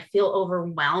children and I feel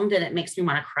overwhelmed and it makes me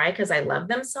want to cry because I love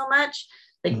them so much.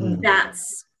 Like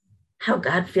that's how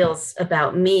God feels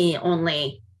about me,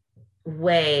 only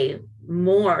way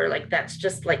more. Like that's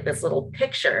just like this little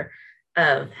picture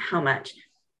of how much.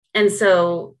 And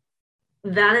so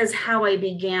that is how I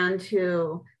began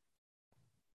to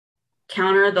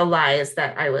counter the lies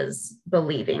that I was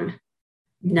believing.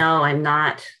 No, I'm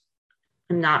not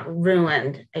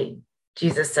ruined.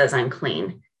 Jesus says I'm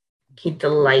clean. He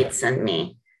delights in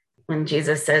me. When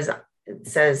Jesus says,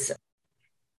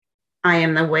 I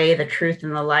am the way, the truth,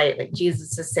 and the light, like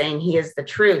Jesus is saying he is the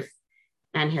truth,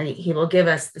 and he will give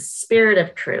us the spirit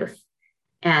of truth.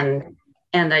 And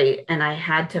I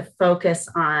had to focus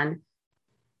on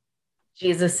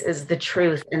Jesus is the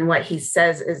truth, and what he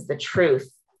says is the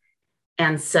truth.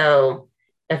 And so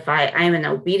if I'm an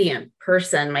obedient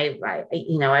person,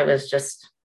 I was just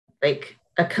like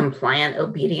a compliant,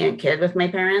 obedient kid with my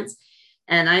parents.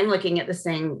 And I'm looking at this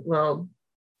saying, well,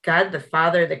 God, the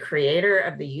Father, the creator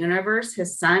of the universe,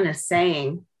 his son is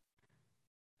saying,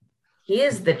 he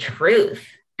is the truth.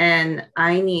 And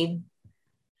I need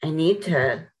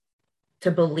to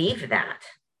believe that.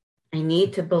 I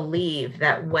need to believe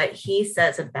that what he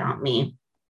says about me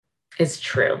is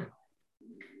true.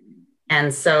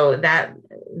 And so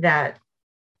that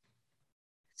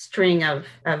string of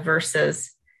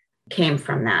verses came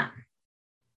from that.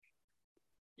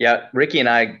 Yeah, Ricky and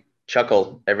I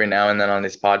chuckle every now and then on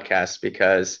this podcast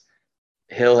because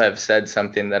he'll have said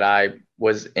something that I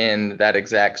was in that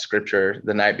exact scripture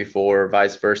the night before, or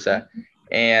vice versa.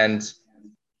 And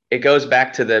it goes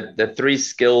back to the three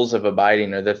skills of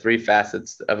abiding, or the three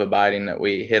facets of abiding that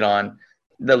we hit on.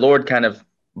 The Lord kind of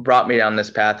brought me down this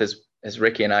path as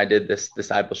Ricky and I did this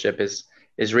discipleship,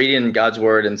 is reading God's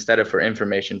word instead of for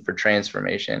information, for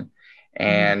transformation,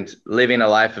 and living a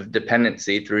life of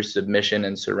dependency through submission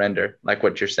and surrender, like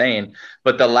what you're saying.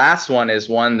 But the last one is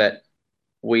one that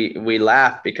we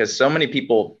laugh because so many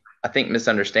people, I think,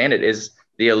 misunderstand it, is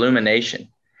the illumination.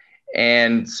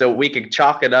 And so we could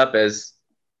chalk it up as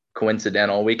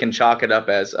coincidental. We can chalk it up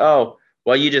as, oh,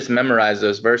 well, you just memorize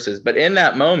those verses. But in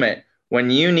that moment, when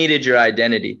you needed your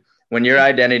identity, when your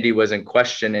identity was in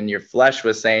question and your flesh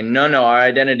was saying, no, our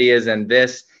identity is in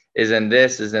this, is in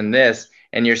this, is in this.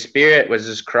 And your spirit was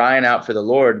just crying out for the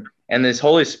Lord. And this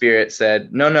Holy Spirit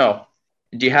said, no.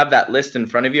 Do you have that list in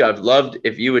front of you? I'd loved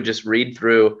if you would just read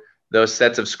through those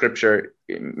sets of scripture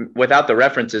without the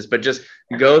references, but just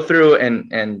go through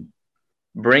and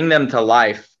bring them to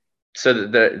life so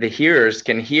that the hearers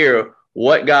can hear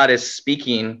what God is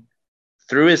speaking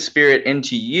through his spirit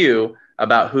into you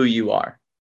about who you are.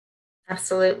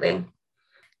 Absolutely.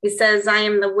 He says, I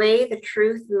am the way, the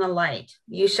truth, and the light.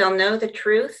 You shall know the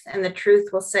truth, and the truth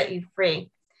will set you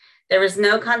free. There is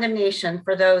no condemnation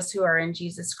for those who are in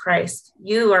Jesus Christ.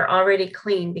 You are already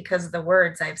clean because of the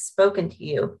words I've spoken to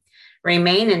you.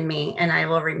 Remain in me, and I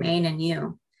will remain in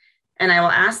you. And I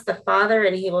will ask the Father,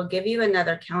 and he will give you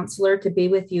another counselor to be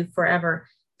with you forever,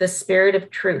 the Spirit of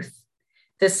truth.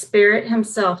 The Spirit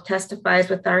himself testifies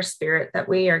with our spirit that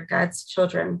we are God's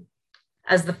children.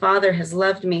 As the Father has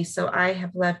loved me, so I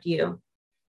have loved you.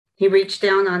 He reached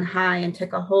down on high and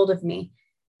took a hold of me.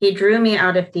 He drew me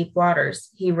out of deep waters.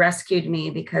 He rescued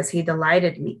me because he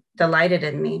delighted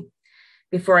in me.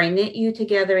 Before I knit you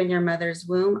together in your mother's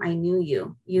womb, I knew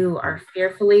you. You are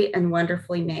fearfully and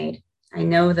wonderfully made. I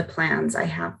know the plans I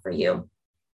have for you.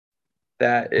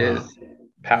 That is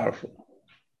powerful.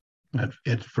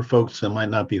 It's for folks that might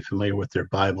not be familiar with their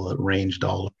Bible. It ranged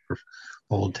all over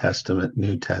Old Testament,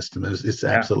 New Testament. It's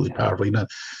absolutely powerful. You know,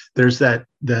 there's that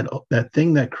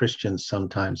thing that Christians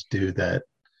sometimes do that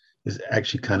is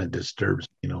actually kind of disturbs.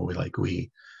 You know,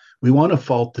 we want to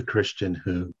fault the Christian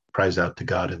who cries out to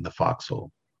God in the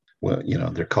foxhole. Well, you know,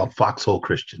 they're called foxhole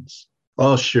Christians.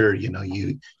 Oh, sure, you know,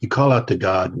 you call out to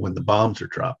God when the bombs are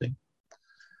dropping.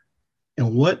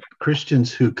 And what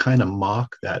Christians who kind of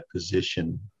mock that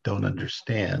position don't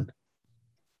understand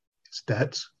is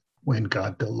that's when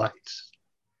God delights.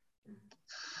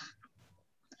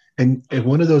 And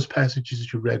one of those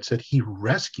passages you read said he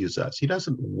rescues us. He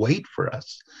doesn't wait for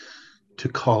us to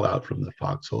call out from the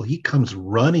foxhole. He comes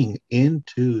running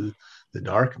into the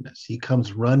darkness. He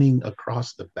comes running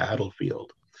across the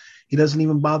battlefield. He doesn't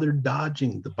even bother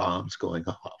dodging the bombs going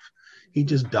off. He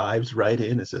just dives right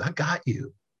in and says, I got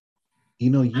you.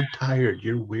 You know, you're tired,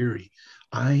 you're weary.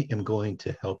 I am going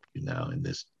to help you now in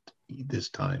this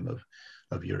time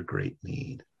of your great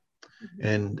need. Mm-hmm.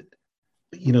 And,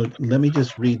 you know, let me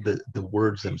just read the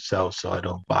words themselves so I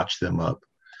don't botch them up.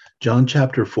 John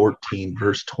chapter 14,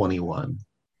 verse 21.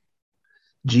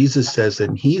 Jesus says,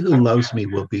 and he who loves me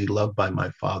will be loved by my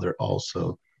Father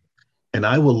also. And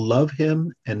I will love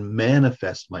him and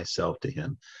manifest myself to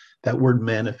him. That word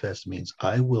manifest means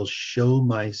I will show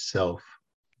myself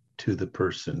to the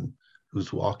person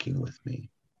who's walking with me.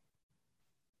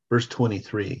 Verse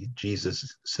 23,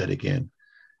 Jesus said again,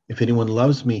 if anyone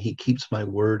loves me, he keeps my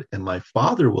word, and my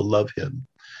Father will love him,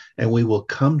 and we will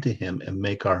come to him and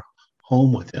make our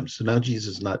home with him. So now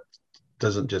Jesus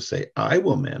doesn't just say, I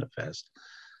will manifest.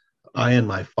 I and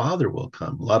my Father will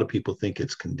come. A lot of people think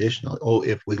it's conditional. Oh,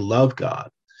 if we love God,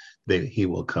 he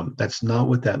will come. That's not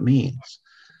what that means.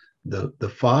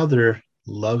 The Father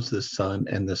loves the Son,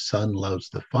 and the Son loves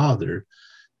the Father.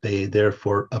 They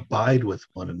therefore abide with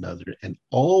one another and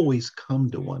always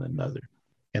come to one another.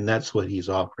 And that's what he's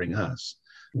offering us.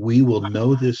 We will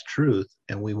know this truth,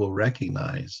 and we will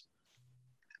recognize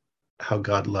how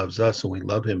God loves us, and we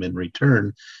love him in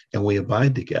return, and we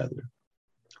abide together.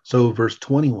 So verse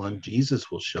 21,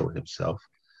 Jesus will show himself.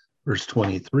 Verse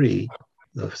 23,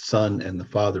 the Son and the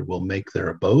Father will make their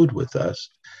abode with us.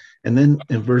 And then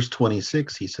in verse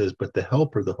 26, he says, but the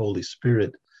Helper, the Holy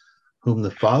Spirit, whom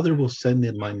the Father will send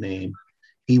in my name,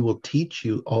 he will teach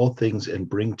you all things and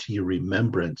bring to your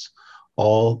remembrance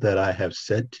all that I have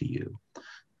said to you.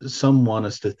 Some want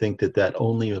us to think that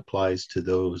only applies to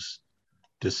those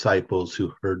disciples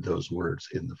who heard those words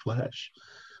in the flesh.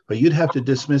 But you'd have to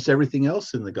dismiss everything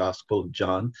else in the Gospel of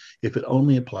John if it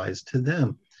only applies to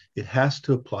them. It has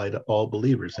to apply to all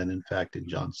believers. And in fact, in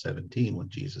John 17, when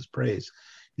Jesus prays,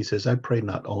 he says, I pray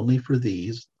not only for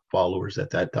these followers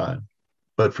at that time,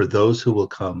 but for those who will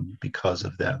come because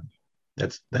of them.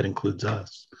 That includes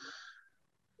us.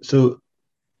 So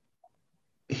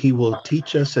he will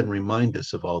teach us and remind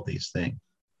us of all these things.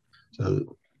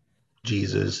 So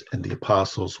Jesus and the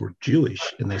apostles were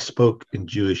Jewish, and they spoke in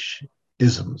Jewish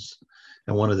isms.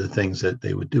 And one of the things that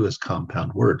they would do is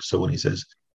compound words. So when he says,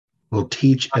 we'll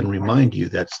teach and remind you,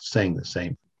 that's saying the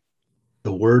same.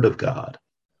 The word of God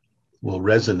will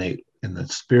resonate in the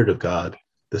Spirit of God.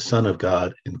 The Son of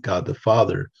God and God the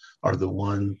Father are the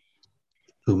one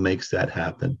who makes that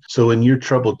happen. So in your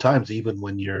troubled times, even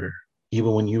when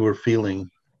you were feeling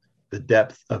the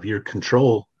depth of your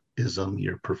control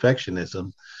your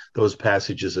perfectionism, those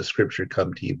passages of scripture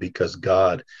come to you because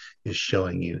God is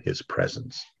showing you his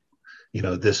presence. You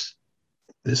know, this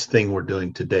thing we're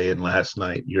doing today and last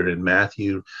night, you're in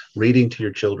Matthew reading to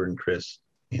your children, Chris,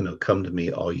 you know, come to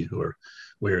me, all you who are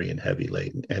weary and heavy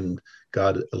laden. And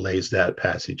God lays that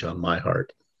passage on my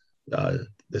heart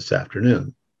this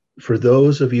afternoon. For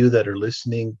those of you that are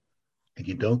listening and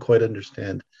you don't quite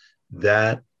understand,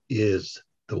 that is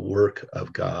the work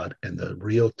of God and the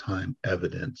real-time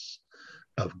evidence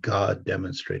of God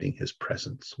demonstrating his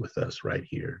presence with us right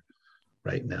here,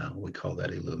 right now. We call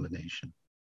that illumination.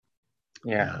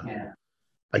 Yeah.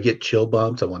 I get chill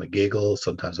bumps. I want to giggle.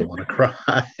 Sometimes I want to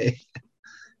cry.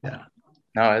 Yeah.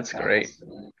 No, it's great.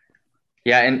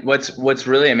 Yeah. And what's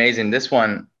really amazing, this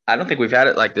one, I don't think we've had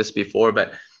it like this before,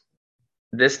 but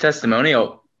this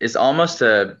testimonial is almost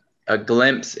a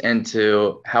glimpse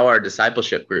into how our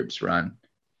discipleship groups run.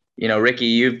 You know, Ricky,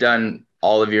 you've done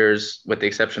all of yours with the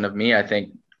exception of me, I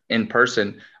think, in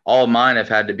person. All of mine have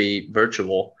had to be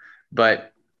virtual,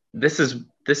 but this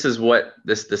is what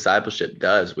this discipleship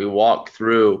does. We walk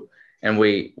through and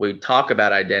we talk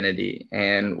about identity.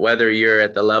 And whether you're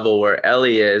at the level where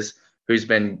Ellie is, who's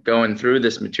been going through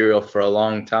this material for a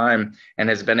long time and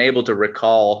has been able to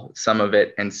recall some of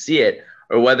it and see it,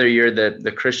 or whether you're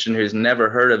the Christian who's never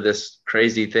heard of this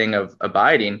crazy thing of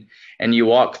abiding, and you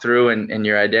walk through and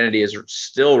your identity is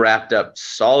still wrapped up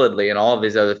solidly in all of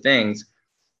these other things,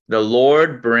 the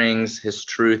Lord brings his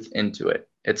truth into it.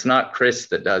 It's not Chris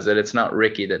that does it. It's not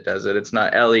Ricky that does it. It's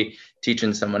not Ellie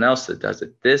teaching someone else that does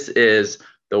it. This is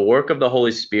the work of the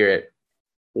Holy Spirit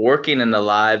working in the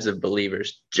lives of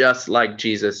believers, just like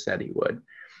Jesus said he would.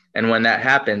 And when that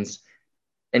happens,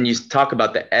 and you talk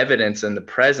about the evidence and the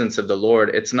presence of the Lord,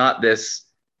 it's not this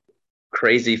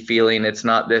crazy feeling. It's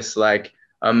not this like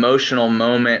emotional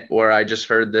moment where I just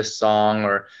heard this song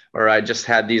or I just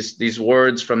had these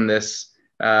words from this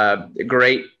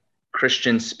great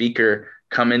Christian speaker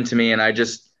come into me, and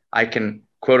I can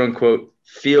quote unquote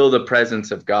feel the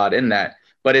presence of God in that.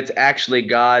 But it's actually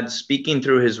God speaking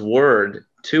through his word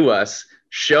to us,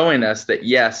 showing us that,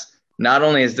 yes, not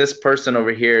only is this person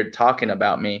over here talking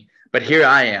about me, but here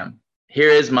I am. Here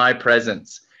is my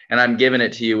presence. And I'm giving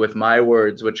it to you with my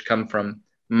words, which come from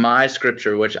my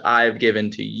scripture, which I've given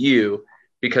to you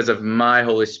because of my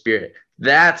Holy Spirit.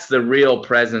 That's the real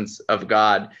presence of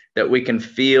God that we can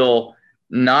feel,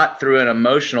 not through an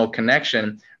emotional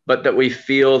connection, but that we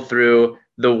feel through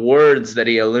the words that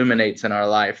he illuminates in our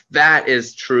life. That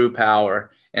is true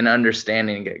power and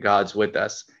understanding that God's with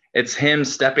us. It's him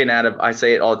stepping out of, I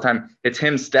say it all the time, it's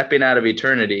him stepping out of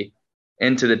eternity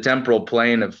into the temporal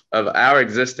plane of our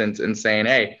existence and saying,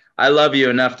 hey, I love you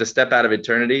enough to step out of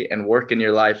eternity and work in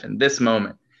your life in this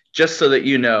moment, just so that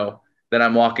you know that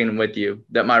I'm walking with you,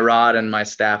 that my rod and my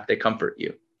staff, they comfort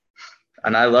you.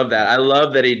 And I love that. I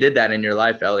love that he did that in your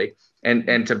life, Ellie,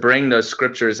 and to bring those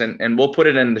scriptures, and we'll put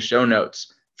it in the show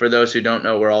notes for those who don't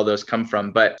know where all those come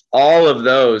from. But all of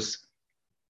those,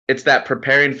 it's that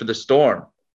preparing for the storm.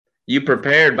 You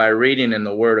prepared by reading in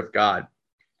the word of God.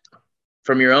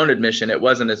 From your own admission, it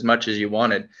wasn't as much as you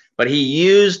wanted, but he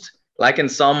used, like in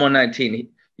Psalm 119,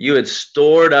 you had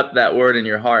stored up that word in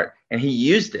your heart, and he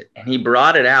used it, and he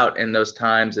brought it out in those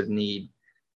times of need.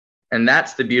 And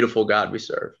that's the beautiful God we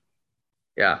serve.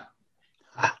 Yeah.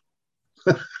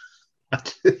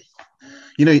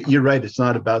 You know, you're right. It's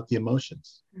not about the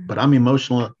emotions, but I'm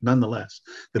emotional nonetheless.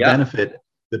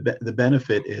 The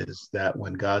benefit is that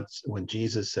when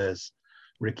Jesus says,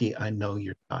 Ricky, I know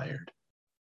you're tired.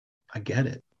 I get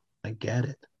it.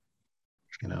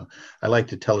 You know, I like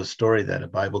to tell a story that a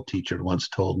Bible teacher once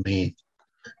told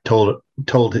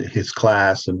his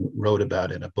class and wrote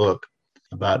about in a book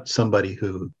about somebody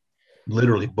who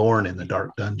literally born in the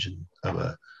dark dungeon of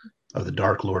the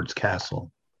Dark Lord's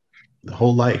castle. The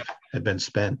whole life had been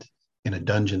spent in a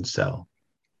dungeon cell,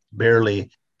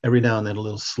 barely every now and then a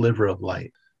little sliver of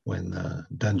light when the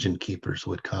dungeon keepers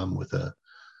would come with a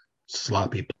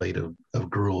sloppy plate of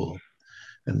gruel.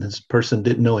 And this person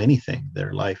didn't know anything.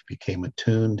 Their life became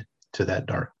attuned to that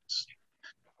darkness.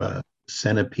 A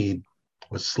centipede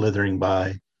was slithering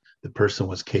by. The person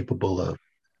was capable of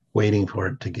waiting for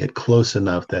it to get close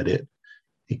enough that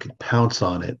he could pounce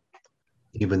on it,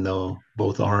 even though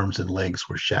both arms and legs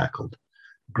were shackled,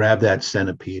 grab that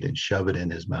centipede and shove it in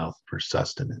his mouth for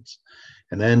sustenance.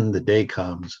 And then the day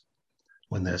comes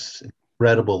when this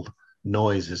incredible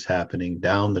noise is happening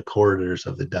down the corridors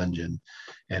of the dungeon,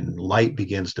 and light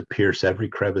begins to pierce every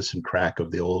crevice and crack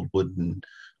of the old wooden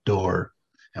door,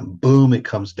 and boom, it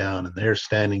comes down, and there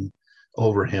standing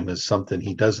over him is something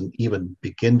he doesn't even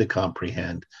begin to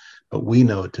comprehend, but we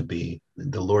know it to be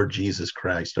the Lord Jesus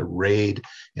Christ, arrayed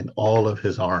in all of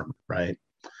his armor, right?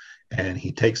 And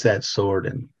he takes that sword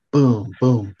and boom,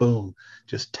 boom, boom,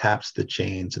 just taps the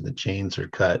chains, and the chains are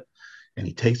cut. And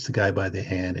he takes the guy by the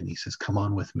hand and he says, come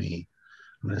on with me.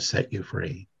 I'm going to set you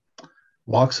free.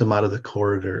 Walks him out of the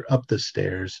corridor, up the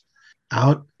stairs,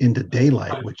 out into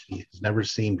daylight, which he has never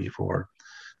seen before.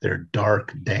 There are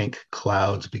dark, dank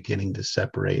clouds beginning to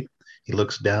separate. He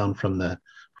looks down from the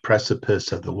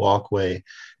precipice of the walkway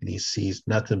and he sees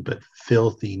nothing but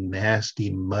filthy,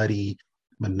 nasty, muddy,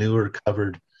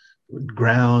 manure-covered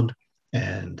ground,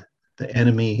 and the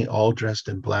enemy, all dressed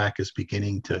in black, is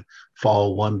beginning to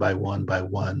fall one by one by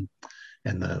one.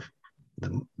 And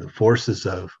the forces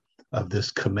of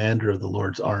this commander of the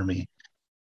Lord's army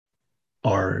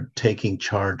are taking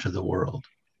charge of the world.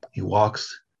 He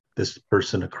walks this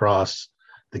person across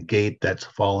the gate that's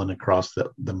fallen across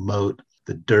the moat.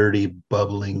 The dirty,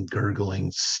 bubbling,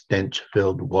 gurgling,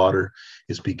 stench-filled water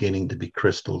is beginning to be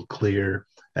crystal clear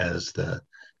as the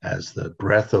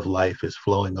breath of life is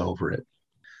flowing over it.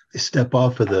 They step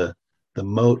off of the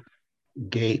moat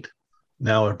gate,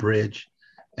 now a bridge,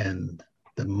 and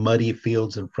the muddy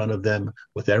fields in front of them,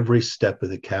 with every step of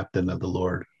the captain of the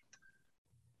Lord,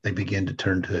 they begin to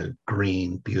turn to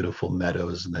green, beautiful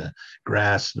meadows, and the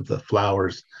grass and the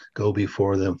flowers go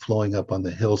before them, flowing up on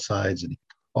the hillsides. And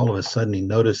all of a sudden he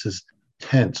notices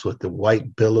tents with the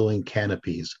white billowing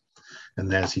canopies.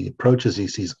 And as he approaches, he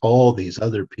sees all these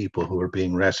other people who are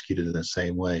being rescued in the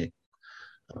same way.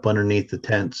 Up underneath the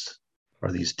tents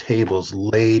are these tables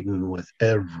laden with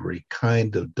every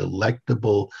kind of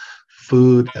delectable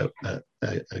food a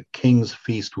king's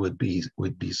feast would be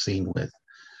seen with.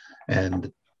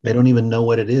 And they don't even know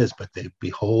what it is, but they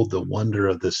behold the wonder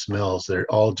of the smells. They're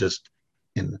all just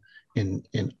in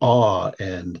awe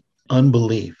and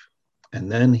unbelief.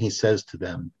 And then he says to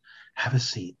them, have a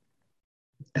seat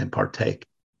and partake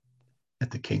at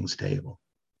the king's table.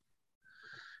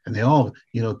 And they all,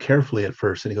 carefully at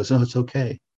first, and he goes, oh, it's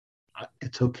okay.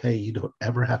 It's okay. You don't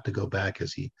ever have to go back,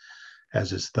 as he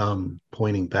has his thumb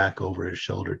pointing back over his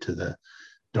shoulder to the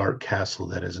dark castle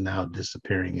that is now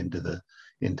disappearing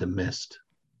into mist.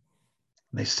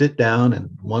 And they sit down, and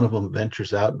one of them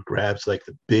ventures out and grabs like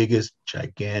the biggest,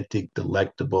 gigantic,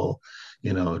 delectable,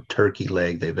 turkey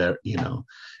leg they've ever,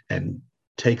 and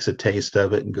takes a taste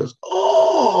of it and goes,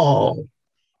 oh,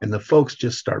 and the folks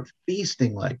just start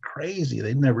feasting like crazy.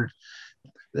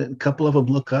 A couple of them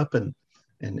look up and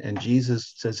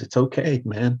Jesus says, it's okay,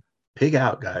 man. Pig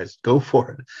out, guys. Go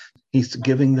for it. He's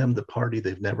giving them the party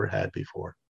they've never had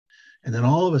before. And then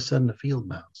all of a sudden, the field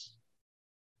mouse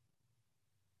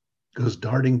goes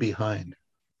darting behind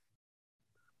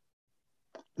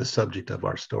the subject of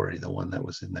our story, the one that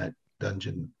was in that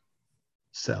dungeon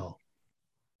cell.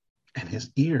 And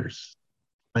his ears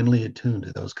finally attuned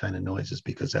to those kind of noises,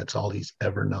 because that's all he's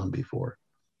ever known before.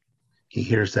 He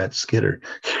hears that skitter,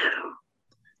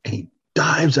 and he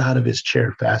dives out of his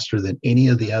chair faster than any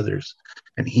of the others.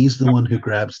 And he's the one who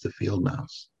grabs the field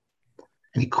mouse.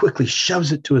 And he quickly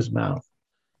shoves it to his mouth.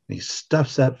 And he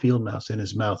stuffs that field mouse in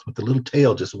his mouth with the little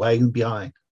tail just wagging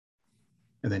behind.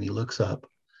 And then he looks up,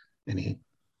 and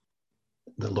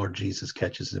the Lord Jesus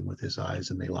catches him with his eyes,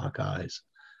 and they lock eyes.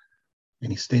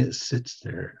 And he sits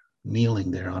there,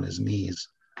 kneeling there on his knees,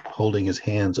 holding his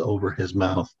hands over his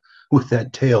mouth with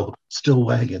that tail still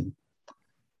wagging.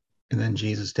 And then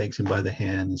Jesus takes him by the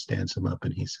hand and stands him up,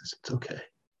 and he says, it's okay.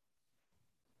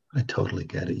 I totally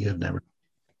get it. It'll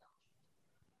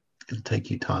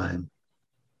take you time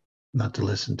not to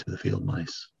listen to the field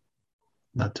mice,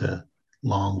 not to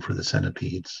long for the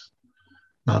centipedes,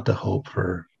 not to hope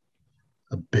for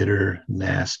a bitter,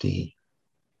 nasty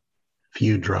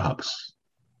few drops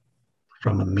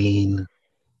from a mean,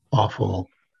 awful,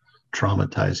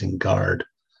 traumatizing guard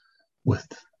with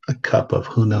a cup of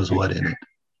who knows what in it.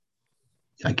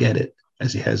 I get it,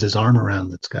 as he has his arm around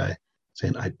this guy,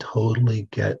 saying, I totally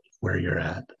get where you're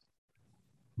at.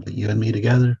 But you and me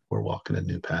together, we're walking a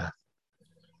new path.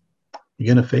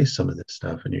 You're going to face some of this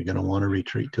stuff, and you're going to want to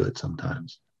retreat to it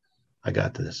sometimes. I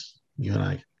got this. You and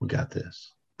I, we got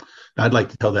this. Now, I'd like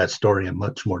to tell that story in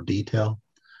much more detail,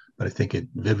 but I think it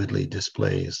vividly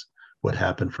displays what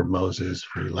happened for Moses,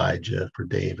 for Elijah, for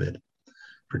David,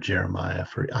 for Jeremiah,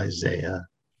 for Isaiah,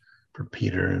 for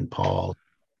Peter and Paul,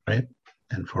 right?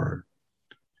 And for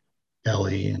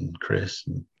Ellie and Chris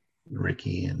and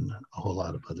Ricky and a whole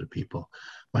lot of other people.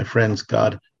 My friends,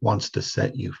 God wants to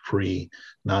set you free,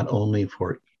 not only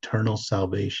for eternal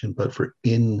salvation, but for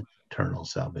internal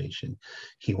salvation.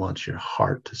 He wants your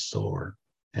heart to soar.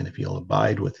 And if you'll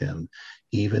abide with him,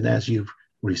 even as you've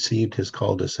received his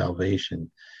call to salvation,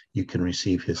 you can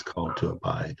receive his call to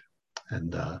abide.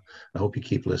 And I hope you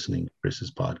keep listening to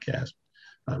Chris's podcast,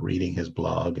 reading his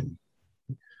blog,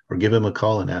 or give him a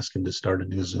call and ask him to start a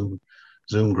new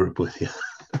Zoom group with you.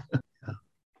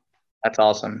 That's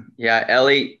awesome. Yeah,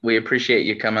 Ellie, we appreciate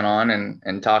you coming on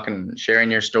and talking,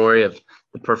 sharing your story of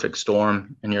the perfect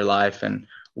storm in your life. And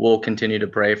we'll continue to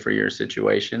pray for your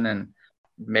situation and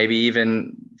maybe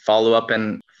even follow up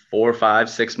in 4, 5,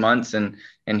 6 months and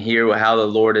hear how the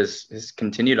Lord has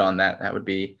continued on that. That would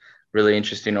be really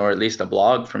interesting, or at least a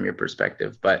blog from your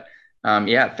perspective. But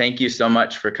yeah, thank you so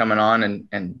much for coming on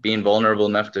and being vulnerable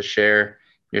enough to share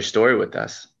your story with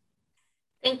us.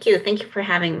 Thank you. Thank you for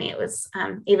having me. It was,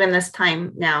 even this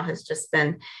time now has just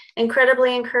been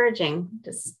incredibly encouraging.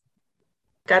 Just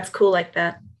God's cool like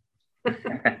that.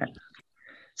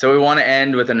 So we want to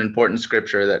end with an important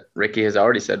scripture that Ricky has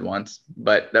already said once,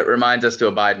 but that reminds us to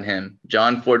abide in him.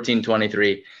 John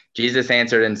 14:23, Jesus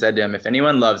answered and said to him, if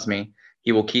anyone loves me,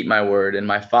 he will keep my word, and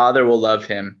my Father will love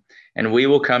him, and we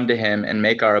will come to him and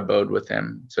make our abode with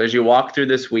him. So as you walk through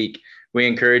this week, we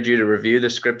encourage you to review the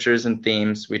scriptures and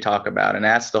themes we talk about and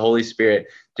ask the Holy Spirit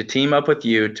to team up with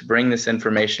you to bring this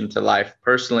information to life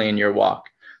personally in your walk.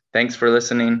 Thanks for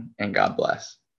listening, and God bless.